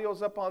sure the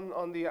audio's up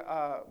on the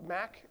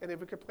Mac, and if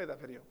we could play that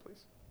video,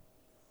 please.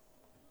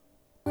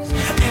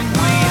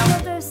 All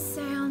of those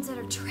sounds that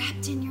are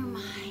trapped in your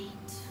mind.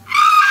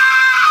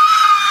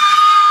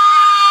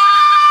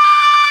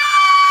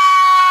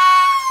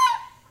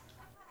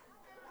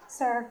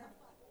 Sir,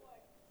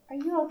 are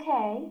you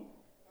okay?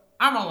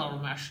 I'm a little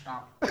messed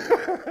up.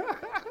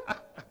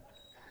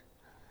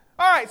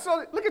 All right,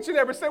 so look at your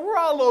neighbor and say, we're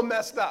all a little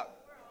messed up.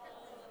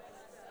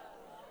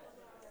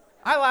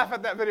 I laugh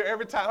at that video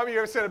every time. How many of you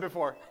ever said it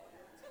before?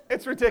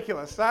 It's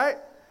ridiculous, right?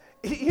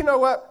 You know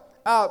what?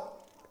 I'm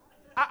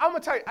going to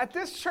tell you, at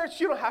this church,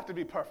 you don't have to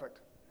be perfect.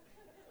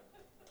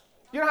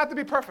 You don't have to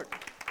be perfect.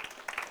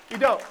 You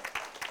don't.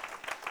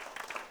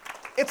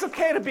 It's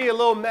okay to be a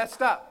little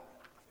messed up.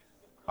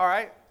 All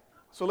right?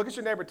 So look at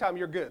your neighbor and tell him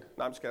you're good.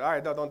 No, I'm just kidding. All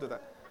right, don't do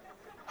that.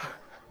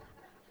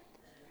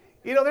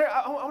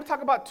 I want to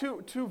talk about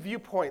two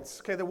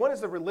viewpoints. Okay, the one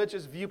is the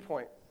religious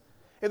viewpoint.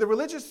 And the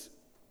religious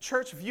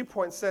church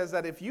viewpoint says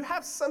that if you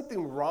have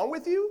something wrong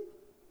with you,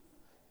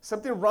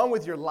 something wrong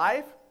with your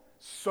life,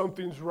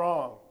 something's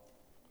wrong.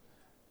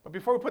 But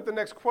before we put the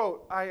next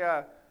quote,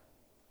 I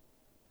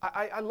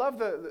love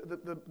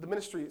the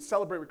ministry,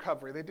 Celebrate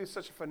Recovery. They do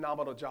such a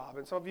phenomenal job.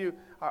 And some of you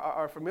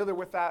are familiar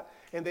with that.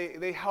 And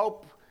they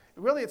help.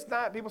 Really, it's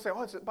not, people say,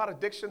 oh, it's about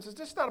addictions. It's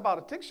just not about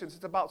addictions.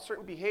 It's about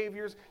certain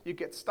behaviors you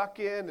get stuck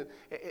in.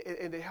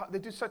 And they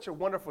do such a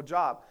wonderful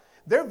job.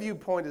 Their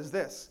viewpoint is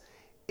this.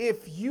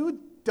 If you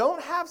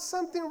don't have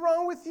something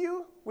wrong with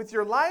you, with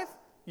your life,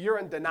 you're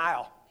in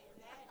denial.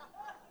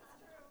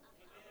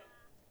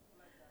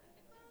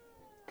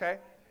 Okay?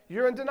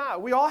 You're in denial.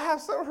 We all have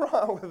something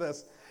wrong with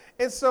us.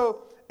 And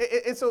so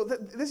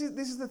this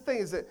is the thing,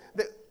 is that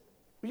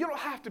you don't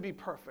have to be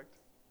perfect.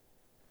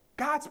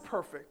 God's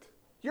perfect.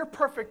 You're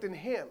perfect in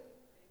him.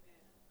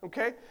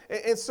 Okay?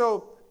 And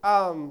so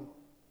I'll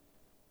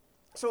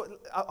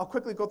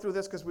quickly go through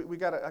this because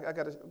I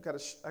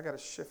gotta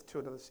shift to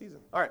another season.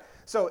 All right.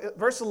 So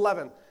verse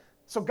 11.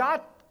 So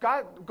God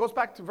goes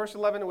back to verse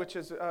 11, which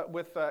is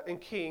in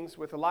Kings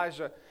with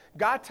Elijah.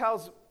 God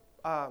tells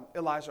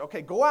Elijah,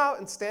 okay, go out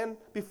and stand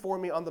before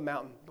me on the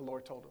mountain. The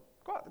Lord told him,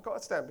 go out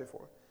and stand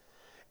before.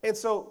 And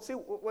so see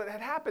what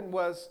had happened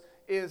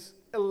is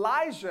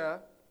Elijah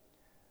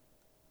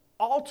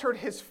altered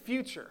his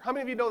future. How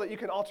many of you know that you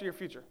can alter your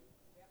future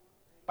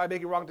by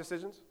making wrong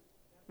decisions?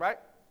 Right?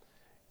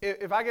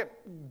 If I get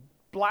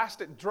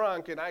blasted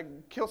drunk and I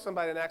kill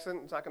somebody in an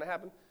accident, it's not going to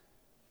happen.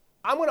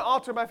 I'm going to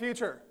alter my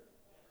future.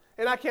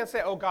 And I can't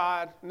say, oh,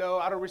 God, no,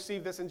 I don't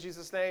receive this in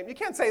Jesus' name. You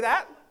can't say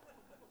that,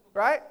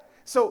 right?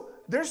 So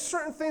there's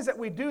certain things that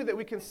we do that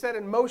we can set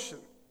in motion,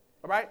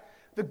 all right?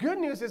 The good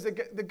news is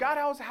that God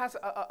always has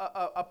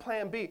a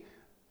plan B.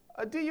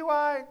 A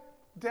DUI,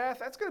 death,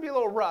 that's going to be a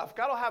little rough.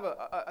 God will have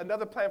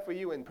another plan for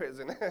you in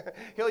prison.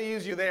 He'll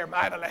use you there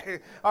mightily.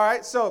 All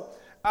right, so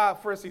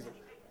for a season.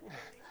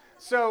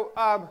 So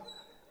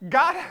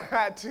God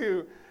had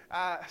to,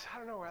 I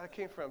don't know where that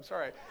came from,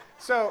 sorry.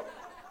 So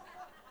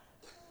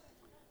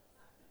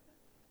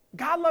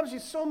God loves you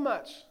so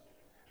much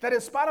that in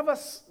spite of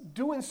us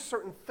doing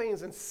certain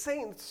things and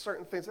saying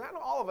certain things, and I know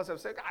all of us have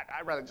said,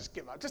 I'd rather just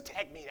give up. Just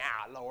take me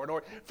now, Lord,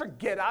 or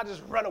forget it. I'll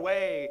just run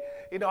away.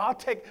 I'll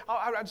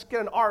just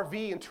get an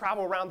RV and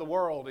travel around the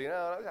world.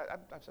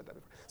 I've said that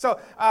before. So,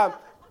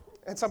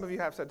 and some of you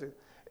have said too.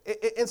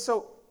 And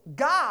so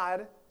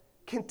God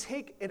can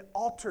take and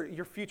alter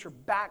your future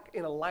back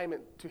in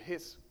alignment to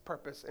his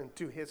purpose and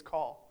to his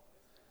call.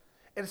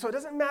 And so it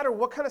doesn't matter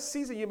what kind of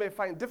season you may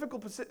find,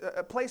 difficult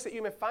place that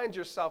you may find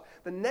yourself,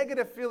 the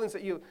negative feelings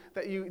that you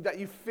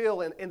feel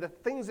and the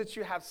things that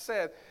you have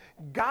said,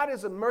 God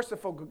is a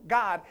merciful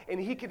God, and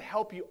he can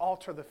help you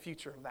alter the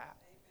future of that.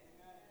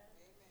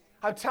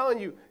 I'm telling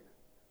you,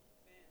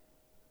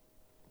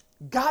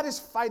 God is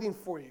fighting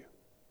for you.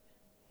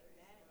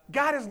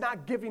 God is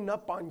not giving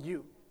up on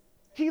you.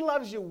 He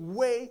loves you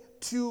way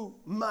too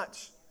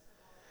much.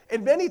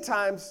 And many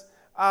times,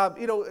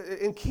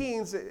 in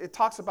Kings, it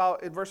talks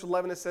about, in verse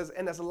 11, it says,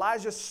 and as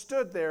Elijah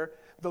stood there,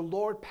 the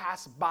Lord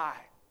passed by.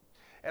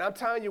 And I'm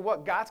telling you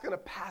what, God's going to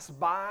pass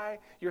by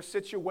your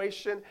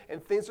situation,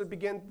 and things will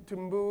begin to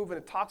move. And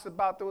it talks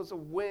about there was a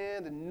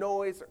wind and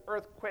noise, an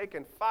earthquake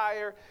and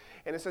fire.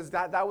 And it says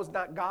that was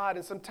not God.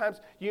 And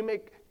sometimes you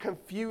may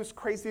confuse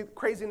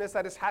craziness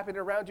that is happening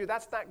around you.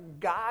 That's not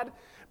God.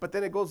 But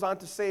then it goes on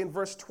to say in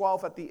verse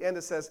 12 at the end,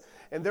 it says,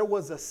 and there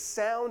was a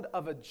sound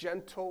of a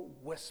gentle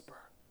whisper.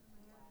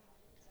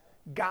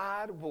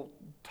 God will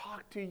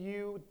talk to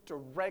you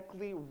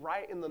directly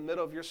right in the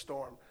middle of your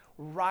storm,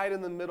 right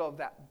in the middle of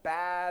that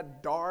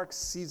bad, dark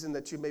season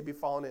that you may be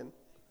falling in.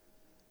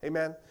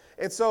 Amen.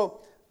 And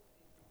so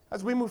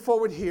as we move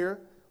forward here,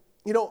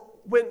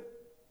 don't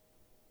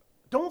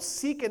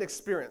seek an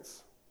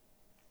experience,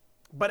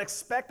 but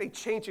expect a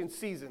change in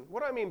season.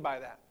 What do I mean by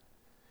that?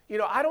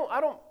 I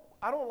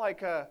don't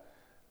like, I've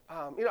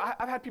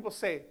had people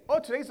say, oh,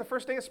 today's the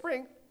first day of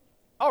spring.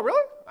 Oh,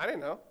 really? I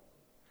didn't know.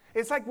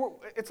 It's like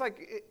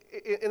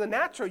in the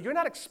natural, you're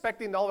not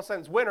expecting all of a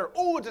sudden it's winter.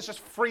 Oh, it's just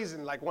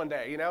freezing like one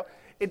day,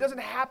 It doesn't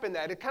happen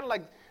that. It kind of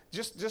like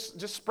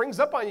just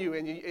springs up on you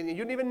and you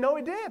didn't even know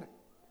it did,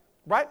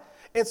 right?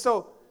 And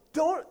so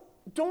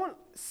don't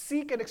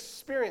seek an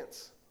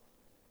experience.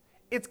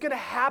 It's going to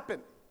happen.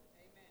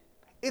 Amen.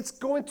 It's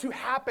going to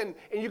happen,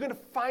 and you're going to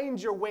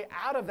find your way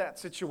out of that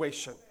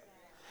situation.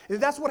 And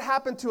that's what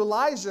happened to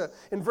Elijah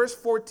in verse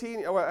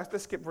 14. Oh,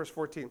 let's skip verse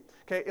 14.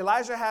 Okay,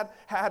 Elijah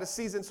had a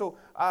season. So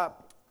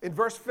in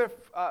verse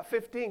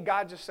 15,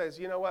 God just says,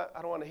 you know what?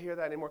 I don't want to hear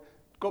that anymore.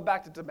 Go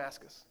back to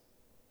Damascus.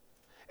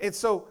 And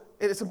so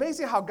it's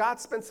amazing how God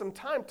spent some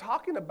time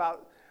talking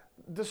about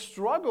the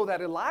struggle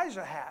that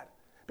Elijah had,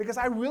 because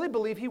I really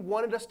believe he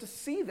wanted us to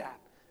see that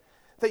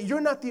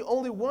you're not the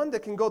only one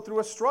that can go through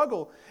a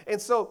struggle.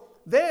 And so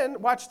then,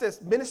 watch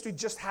this. Ministry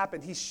just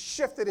happened. He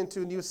shifted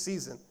into a new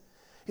season.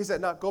 He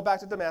said, now go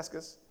back to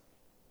Damascus.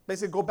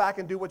 Basically, go back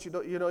and do what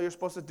you're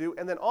supposed to do.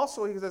 And then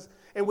also he says,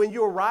 and when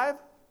you arrive,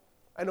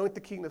 anoint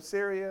the king of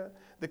Syria,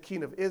 the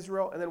king of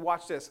Israel. And then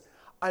watch this.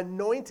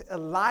 Anoint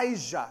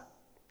Elisha,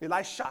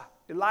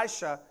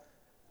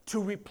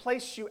 to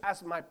replace you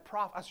as my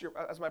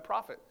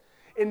prophet.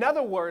 In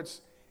other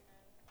words,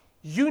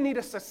 you need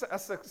a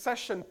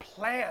succession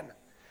plan.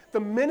 The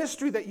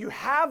ministry that you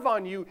have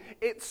on you,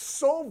 it's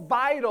so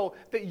vital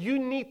that you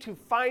need to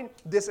find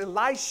this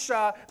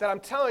Elisha that I'm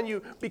telling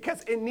you,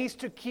 because it needs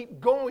to keep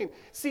going.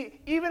 See,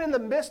 even in the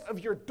midst of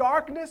your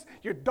darkness,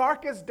 your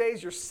darkest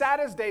days, your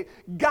saddest days,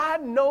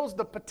 God knows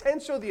the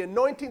potential, the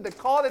anointing, the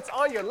call that's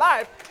on your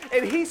life,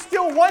 and he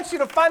still wants you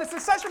to find a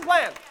succession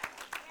plan.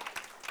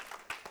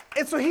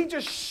 And so he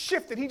just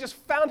shifted. He just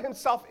found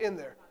himself in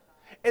there.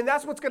 And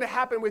that's what's going to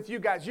happen with you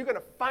guys. You're going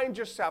to find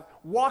yourself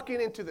walking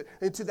into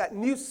that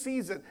new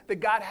season that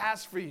God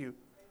has for you.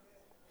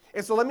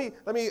 And so let me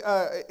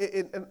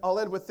I'll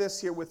end with this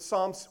here with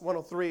Psalms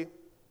 103. And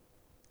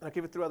I'll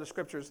give it through other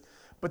scriptures.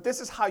 But this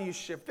is how you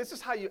shift. This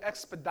is how you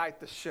expedite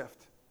the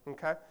shift.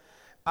 Okay?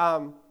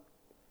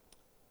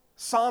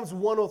 Psalms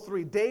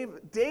 103.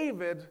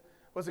 David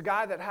was a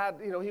guy that had,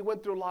 he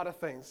went through a lot of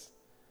things.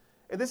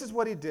 And this is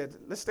what he did.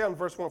 Let's stay on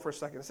verse 1 for a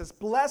second. It says,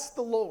 bless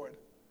the Lord,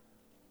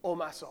 O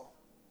my soul.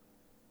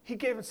 He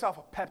gave himself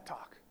a pep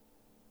talk.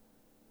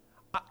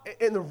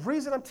 And the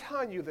reason I'm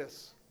telling you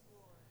this,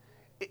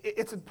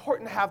 it's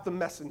important to have the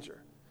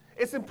messenger.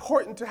 It's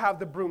important to have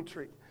the broom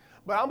tree.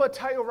 But I'm going to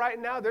tell you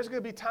right now, there's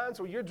going to be times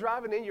where you're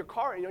driving in your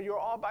car and you're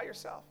all by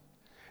yourself.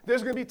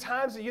 There's going to be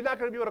times that you're not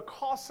going to be able to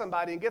call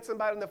somebody and get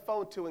somebody on the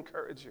phone to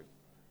encourage you.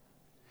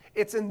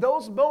 It's in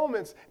those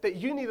moments that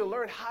you need to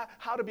learn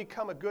how to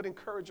become a good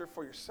encourager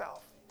for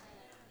yourself.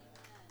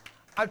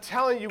 I'm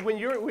telling you, when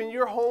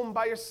you're home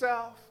by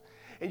yourself,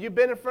 and you've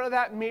been in front of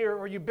that mirror,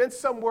 or you've been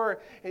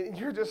somewhere, and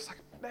you're just like,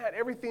 man,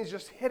 everything's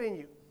just hitting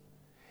you.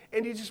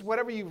 and you just,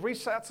 whatever, you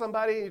reach out to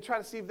somebody and you try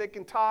to see if they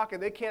can talk,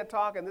 and they can't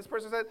talk, and this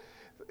person said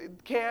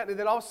can't, and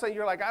then all of a sudden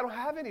you're like, I don't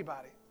have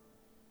anybody.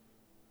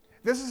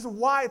 This is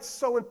why it's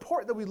so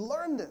important that we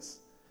learn this.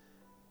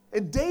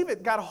 And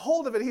David got a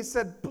hold of it. He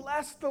said,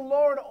 bless the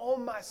Lord, O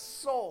my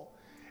soul,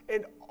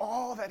 and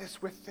all that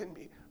is within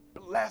me.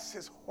 Bless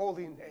his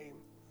holy name.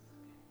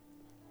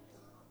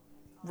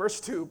 Verse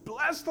 2,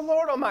 bless the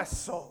Lord, O my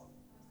soul,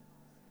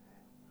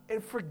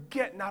 and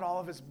forget not all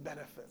of his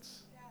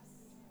benefits.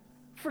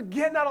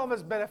 Forget not all of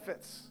his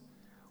benefits.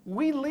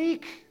 We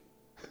leak.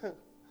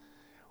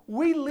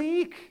 We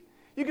leak.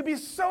 You can be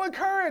so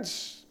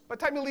encouraged by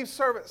the time you leave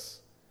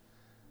service.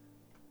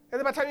 And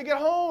then by the time you get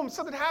home,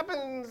 something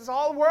happens,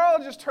 all the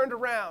world just turned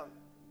around.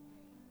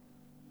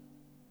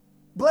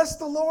 Bless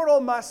the Lord, O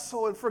my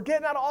soul, and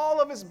forget not all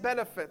of his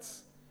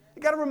benefits.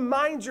 You got to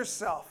remind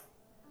yourself.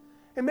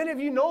 And many of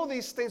you know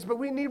these things, but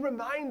we need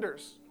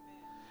reminders.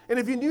 And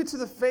if you're new to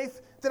the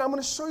faith, then I'm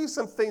going to show you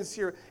some things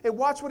here. And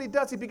watch what he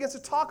does. He begins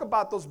to talk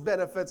about those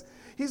benefits.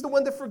 He's the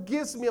one that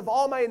forgives me of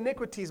all my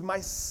iniquities, my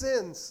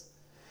sins.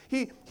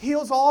 He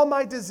heals all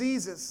my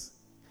diseases.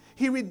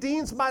 He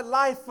redeems my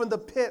life from the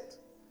pit.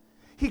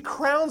 He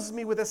crowns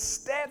me with a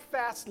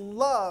steadfast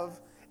love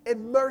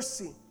and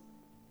mercy.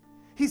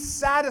 He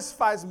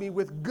satisfies me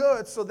with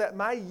good so that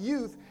my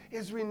youth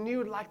is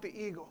renewed like the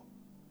eagle.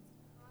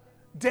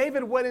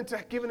 David went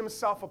into giving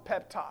himself a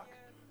pep talk.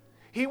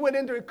 He went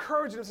into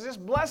encouraging him. He said,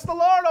 just bless the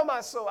Lord, oh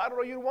my soul. I don't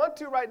know you want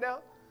to right now.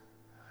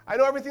 I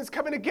know everything's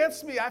coming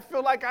against me. I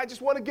feel like I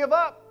just want to give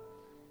up.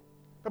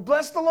 But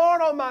bless the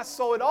Lord, oh my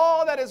soul, and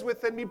all that is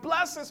within me.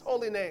 Bless his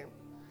holy name.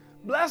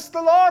 Bless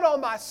the Lord, oh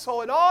my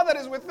soul, and all that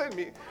is within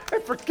me.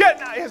 And forget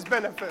not his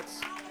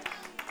benefits.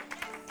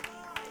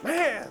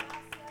 Man.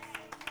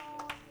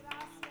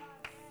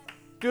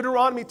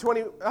 Deuteronomy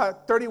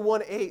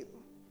 31:8.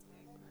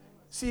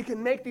 So you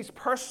can make these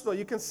personal.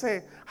 You can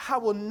say, I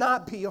will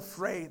not be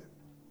afraid.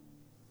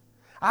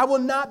 I will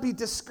not be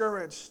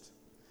discouraged.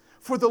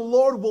 For the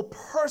Lord will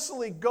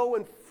personally go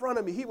in front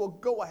of me. He will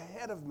go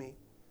ahead of me.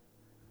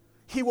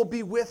 He will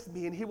be with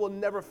me, and he will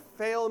never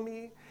fail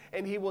me,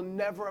 and he will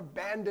never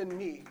abandon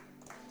me.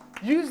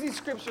 Use these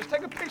scriptures.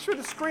 Take a picture of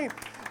the screen.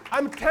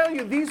 I'm telling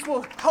you, these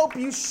will help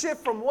you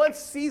shift from one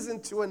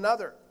season to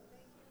another.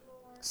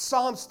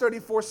 Psalms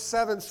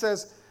 34:7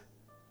 says,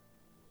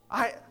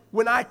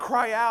 when I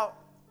cry out,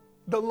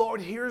 the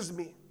Lord hears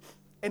me,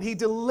 and he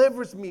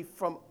delivers me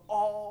from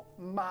all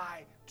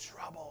my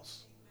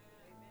troubles.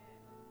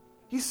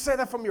 You say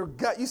that from your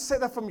gut. You say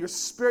that from your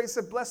spirit. You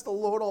say, bless the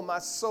Lord, oh my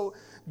soul.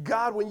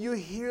 God, when you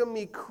hear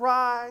me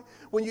cry,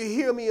 when you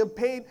hear me in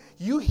pain,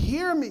 you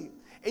hear me,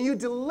 and you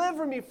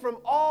deliver me from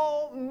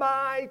all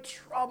my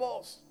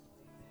troubles.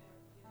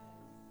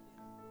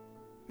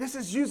 This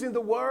is using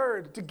the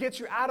word to get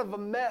you out of a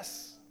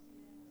mess.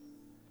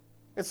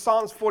 In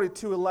Psalms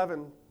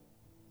 42:11,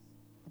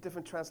 a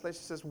different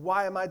translation says,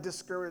 why am I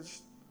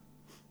discouraged?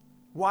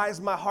 Why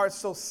is my heart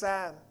so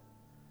sad?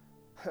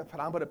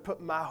 But I'm going to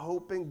put my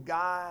hope in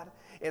God,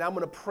 and I'm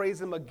going to praise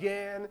him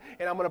again,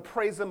 and I'm going to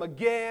praise him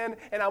again,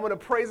 and I'm going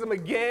to praise him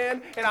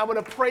again, and I'm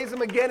going to praise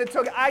him again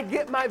until I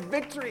get my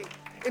victory,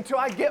 until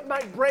I get my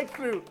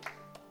breakthrough.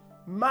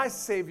 My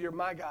Savior,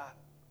 my God.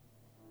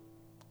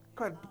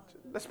 Go ahead,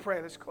 let's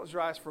pray. Let's close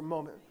your eyes for a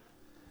moment.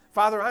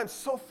 Father, I'm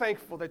so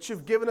thankful that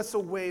you've given us a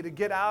way to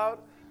get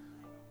out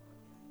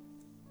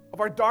of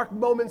our dark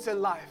moments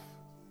in life.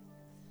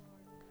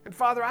 And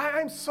Father,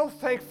 I'm so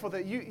thankful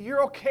that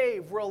you're okay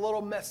if we're a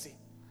little messy,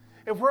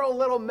 if we're a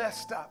little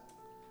messed up.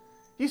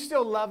 You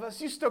still love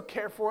us. You still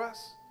care for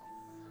us.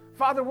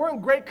 Father, we're in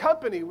great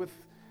company with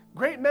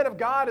great men of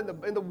God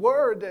in the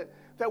Word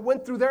that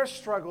went through their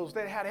struggles.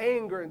 They had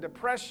anger and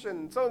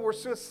depression. Some were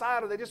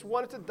suicidal. They just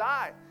wanted to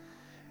die.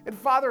 And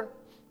Father,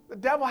 the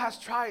devil has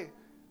tried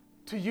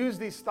to use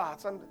these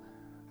thoughts.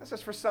 That's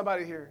just for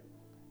somebody here.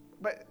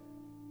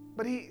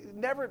 But he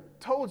never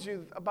told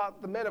you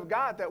about the men of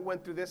God that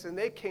went through this and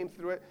they came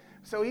through it.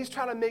 So he's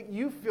trying to make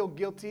you feel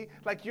guilty,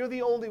 like you're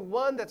the only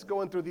one that's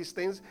going through these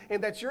things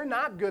and that you're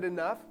not good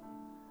enough.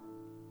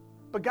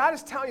 But God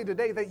is telling you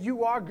today that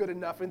you are good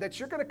enough and that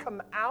you're going to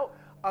come out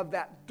of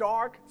that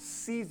dark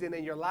season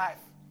in your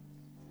life.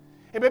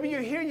 And maybe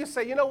you're here, you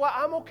say, you know what,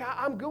 I'm okay,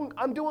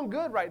 I'm doing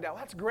good right now.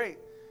 That's great.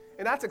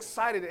 And that's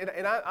exciting.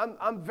 And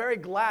I'm very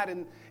glad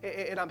and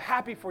I'm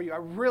happy for you. I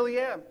really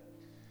am.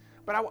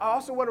 But I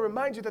also want to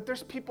remind you that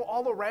there's people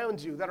all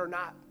around you that are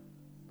not.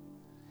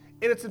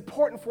 And it's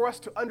important for us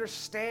to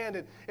understand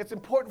it. It's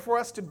important for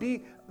us to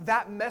be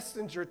that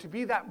messenger, to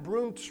be that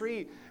broom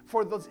tree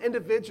for those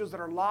individuals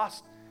that are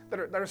lost, that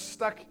are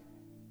stuck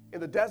in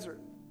the desert.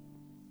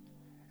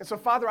 And so,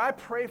 Father, I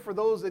pray for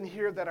those in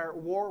here that are at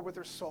war with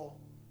their soul,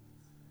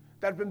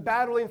 that have been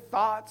battling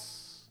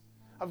thoughts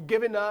of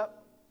giving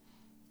up,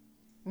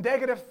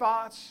 negative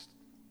thoughts,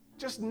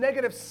 just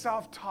negative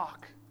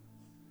self-talk.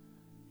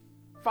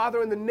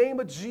 Father, in the name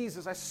of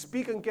Jesus, I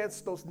speak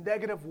against those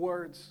negative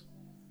words.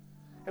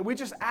 And we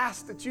just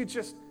ask that you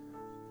just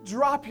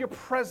drop your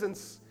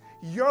presence,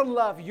 your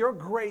love, your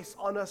grace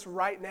on us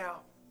right now.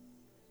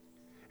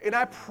 And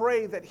I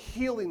pray that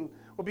healing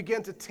will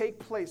begin to take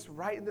place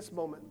right in this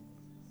moment.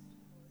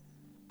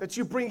 That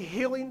you bring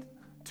healing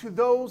to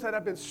those that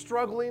have been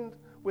struggling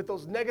with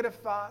those negative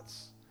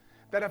thoughts,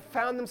 that have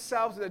found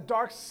themselves in a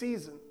dark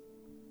season.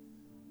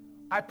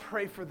 I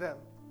pray for them.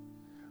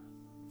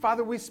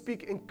 Father, we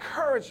speak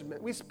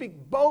encouragement. We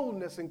speak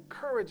boldness and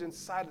courage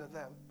inside of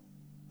them.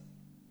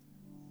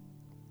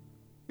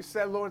 You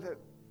said, Lord, that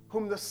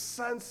whom the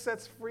Son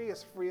sets free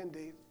is free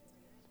indeed.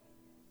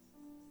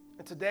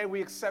 And today we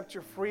accept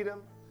your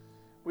freedom,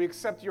 we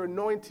accept your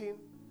anointing,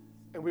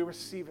 and we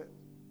receive it.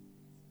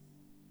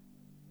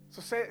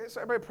 So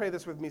everybody pray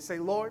this with me. Say,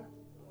 Lord,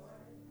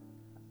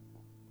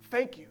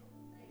 thank you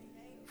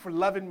for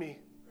loving me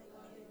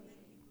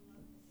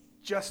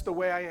just the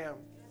way I am.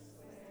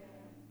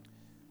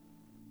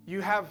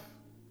 You have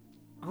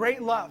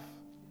great love,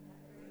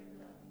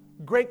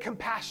 great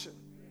compassion,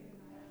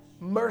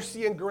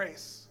 mercy and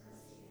grace.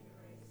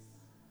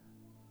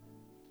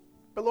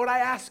 But Lord, I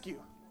ask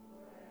you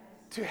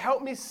to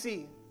help me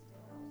see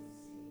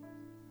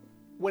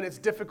when it's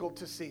difficult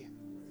to see.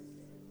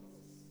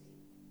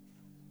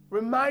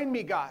 Remind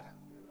me, God,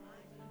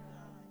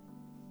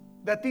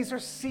 that these are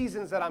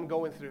seasons that I'm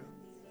going through.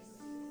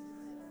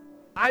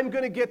 I'm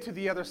going to get to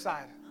the other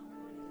side.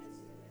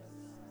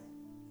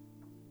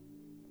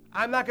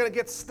 I'm not going to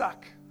get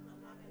stuck.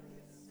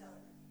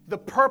 The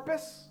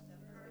purpose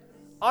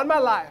on my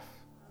life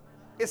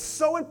is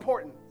so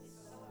important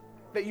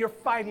that you're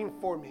fighting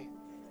for me,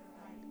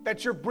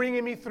 that you're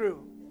bringing me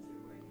through,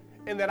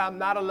 and that I'm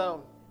not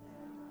alone.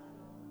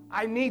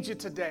 I need you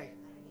today.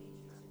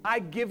 I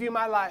give you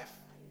my life.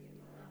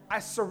 I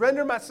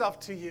surrender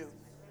myself to you.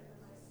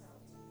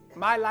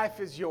 My life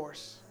is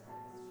yours.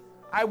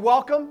 I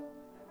welcome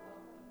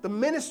the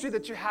ministry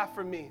that you have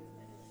for me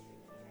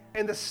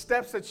and the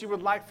steps that you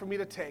would like for me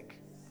to take.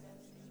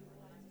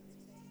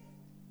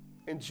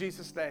 In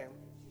Jesus' name,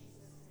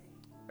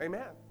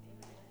 amen.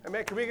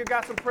 Amen. Can we give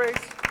God some praise?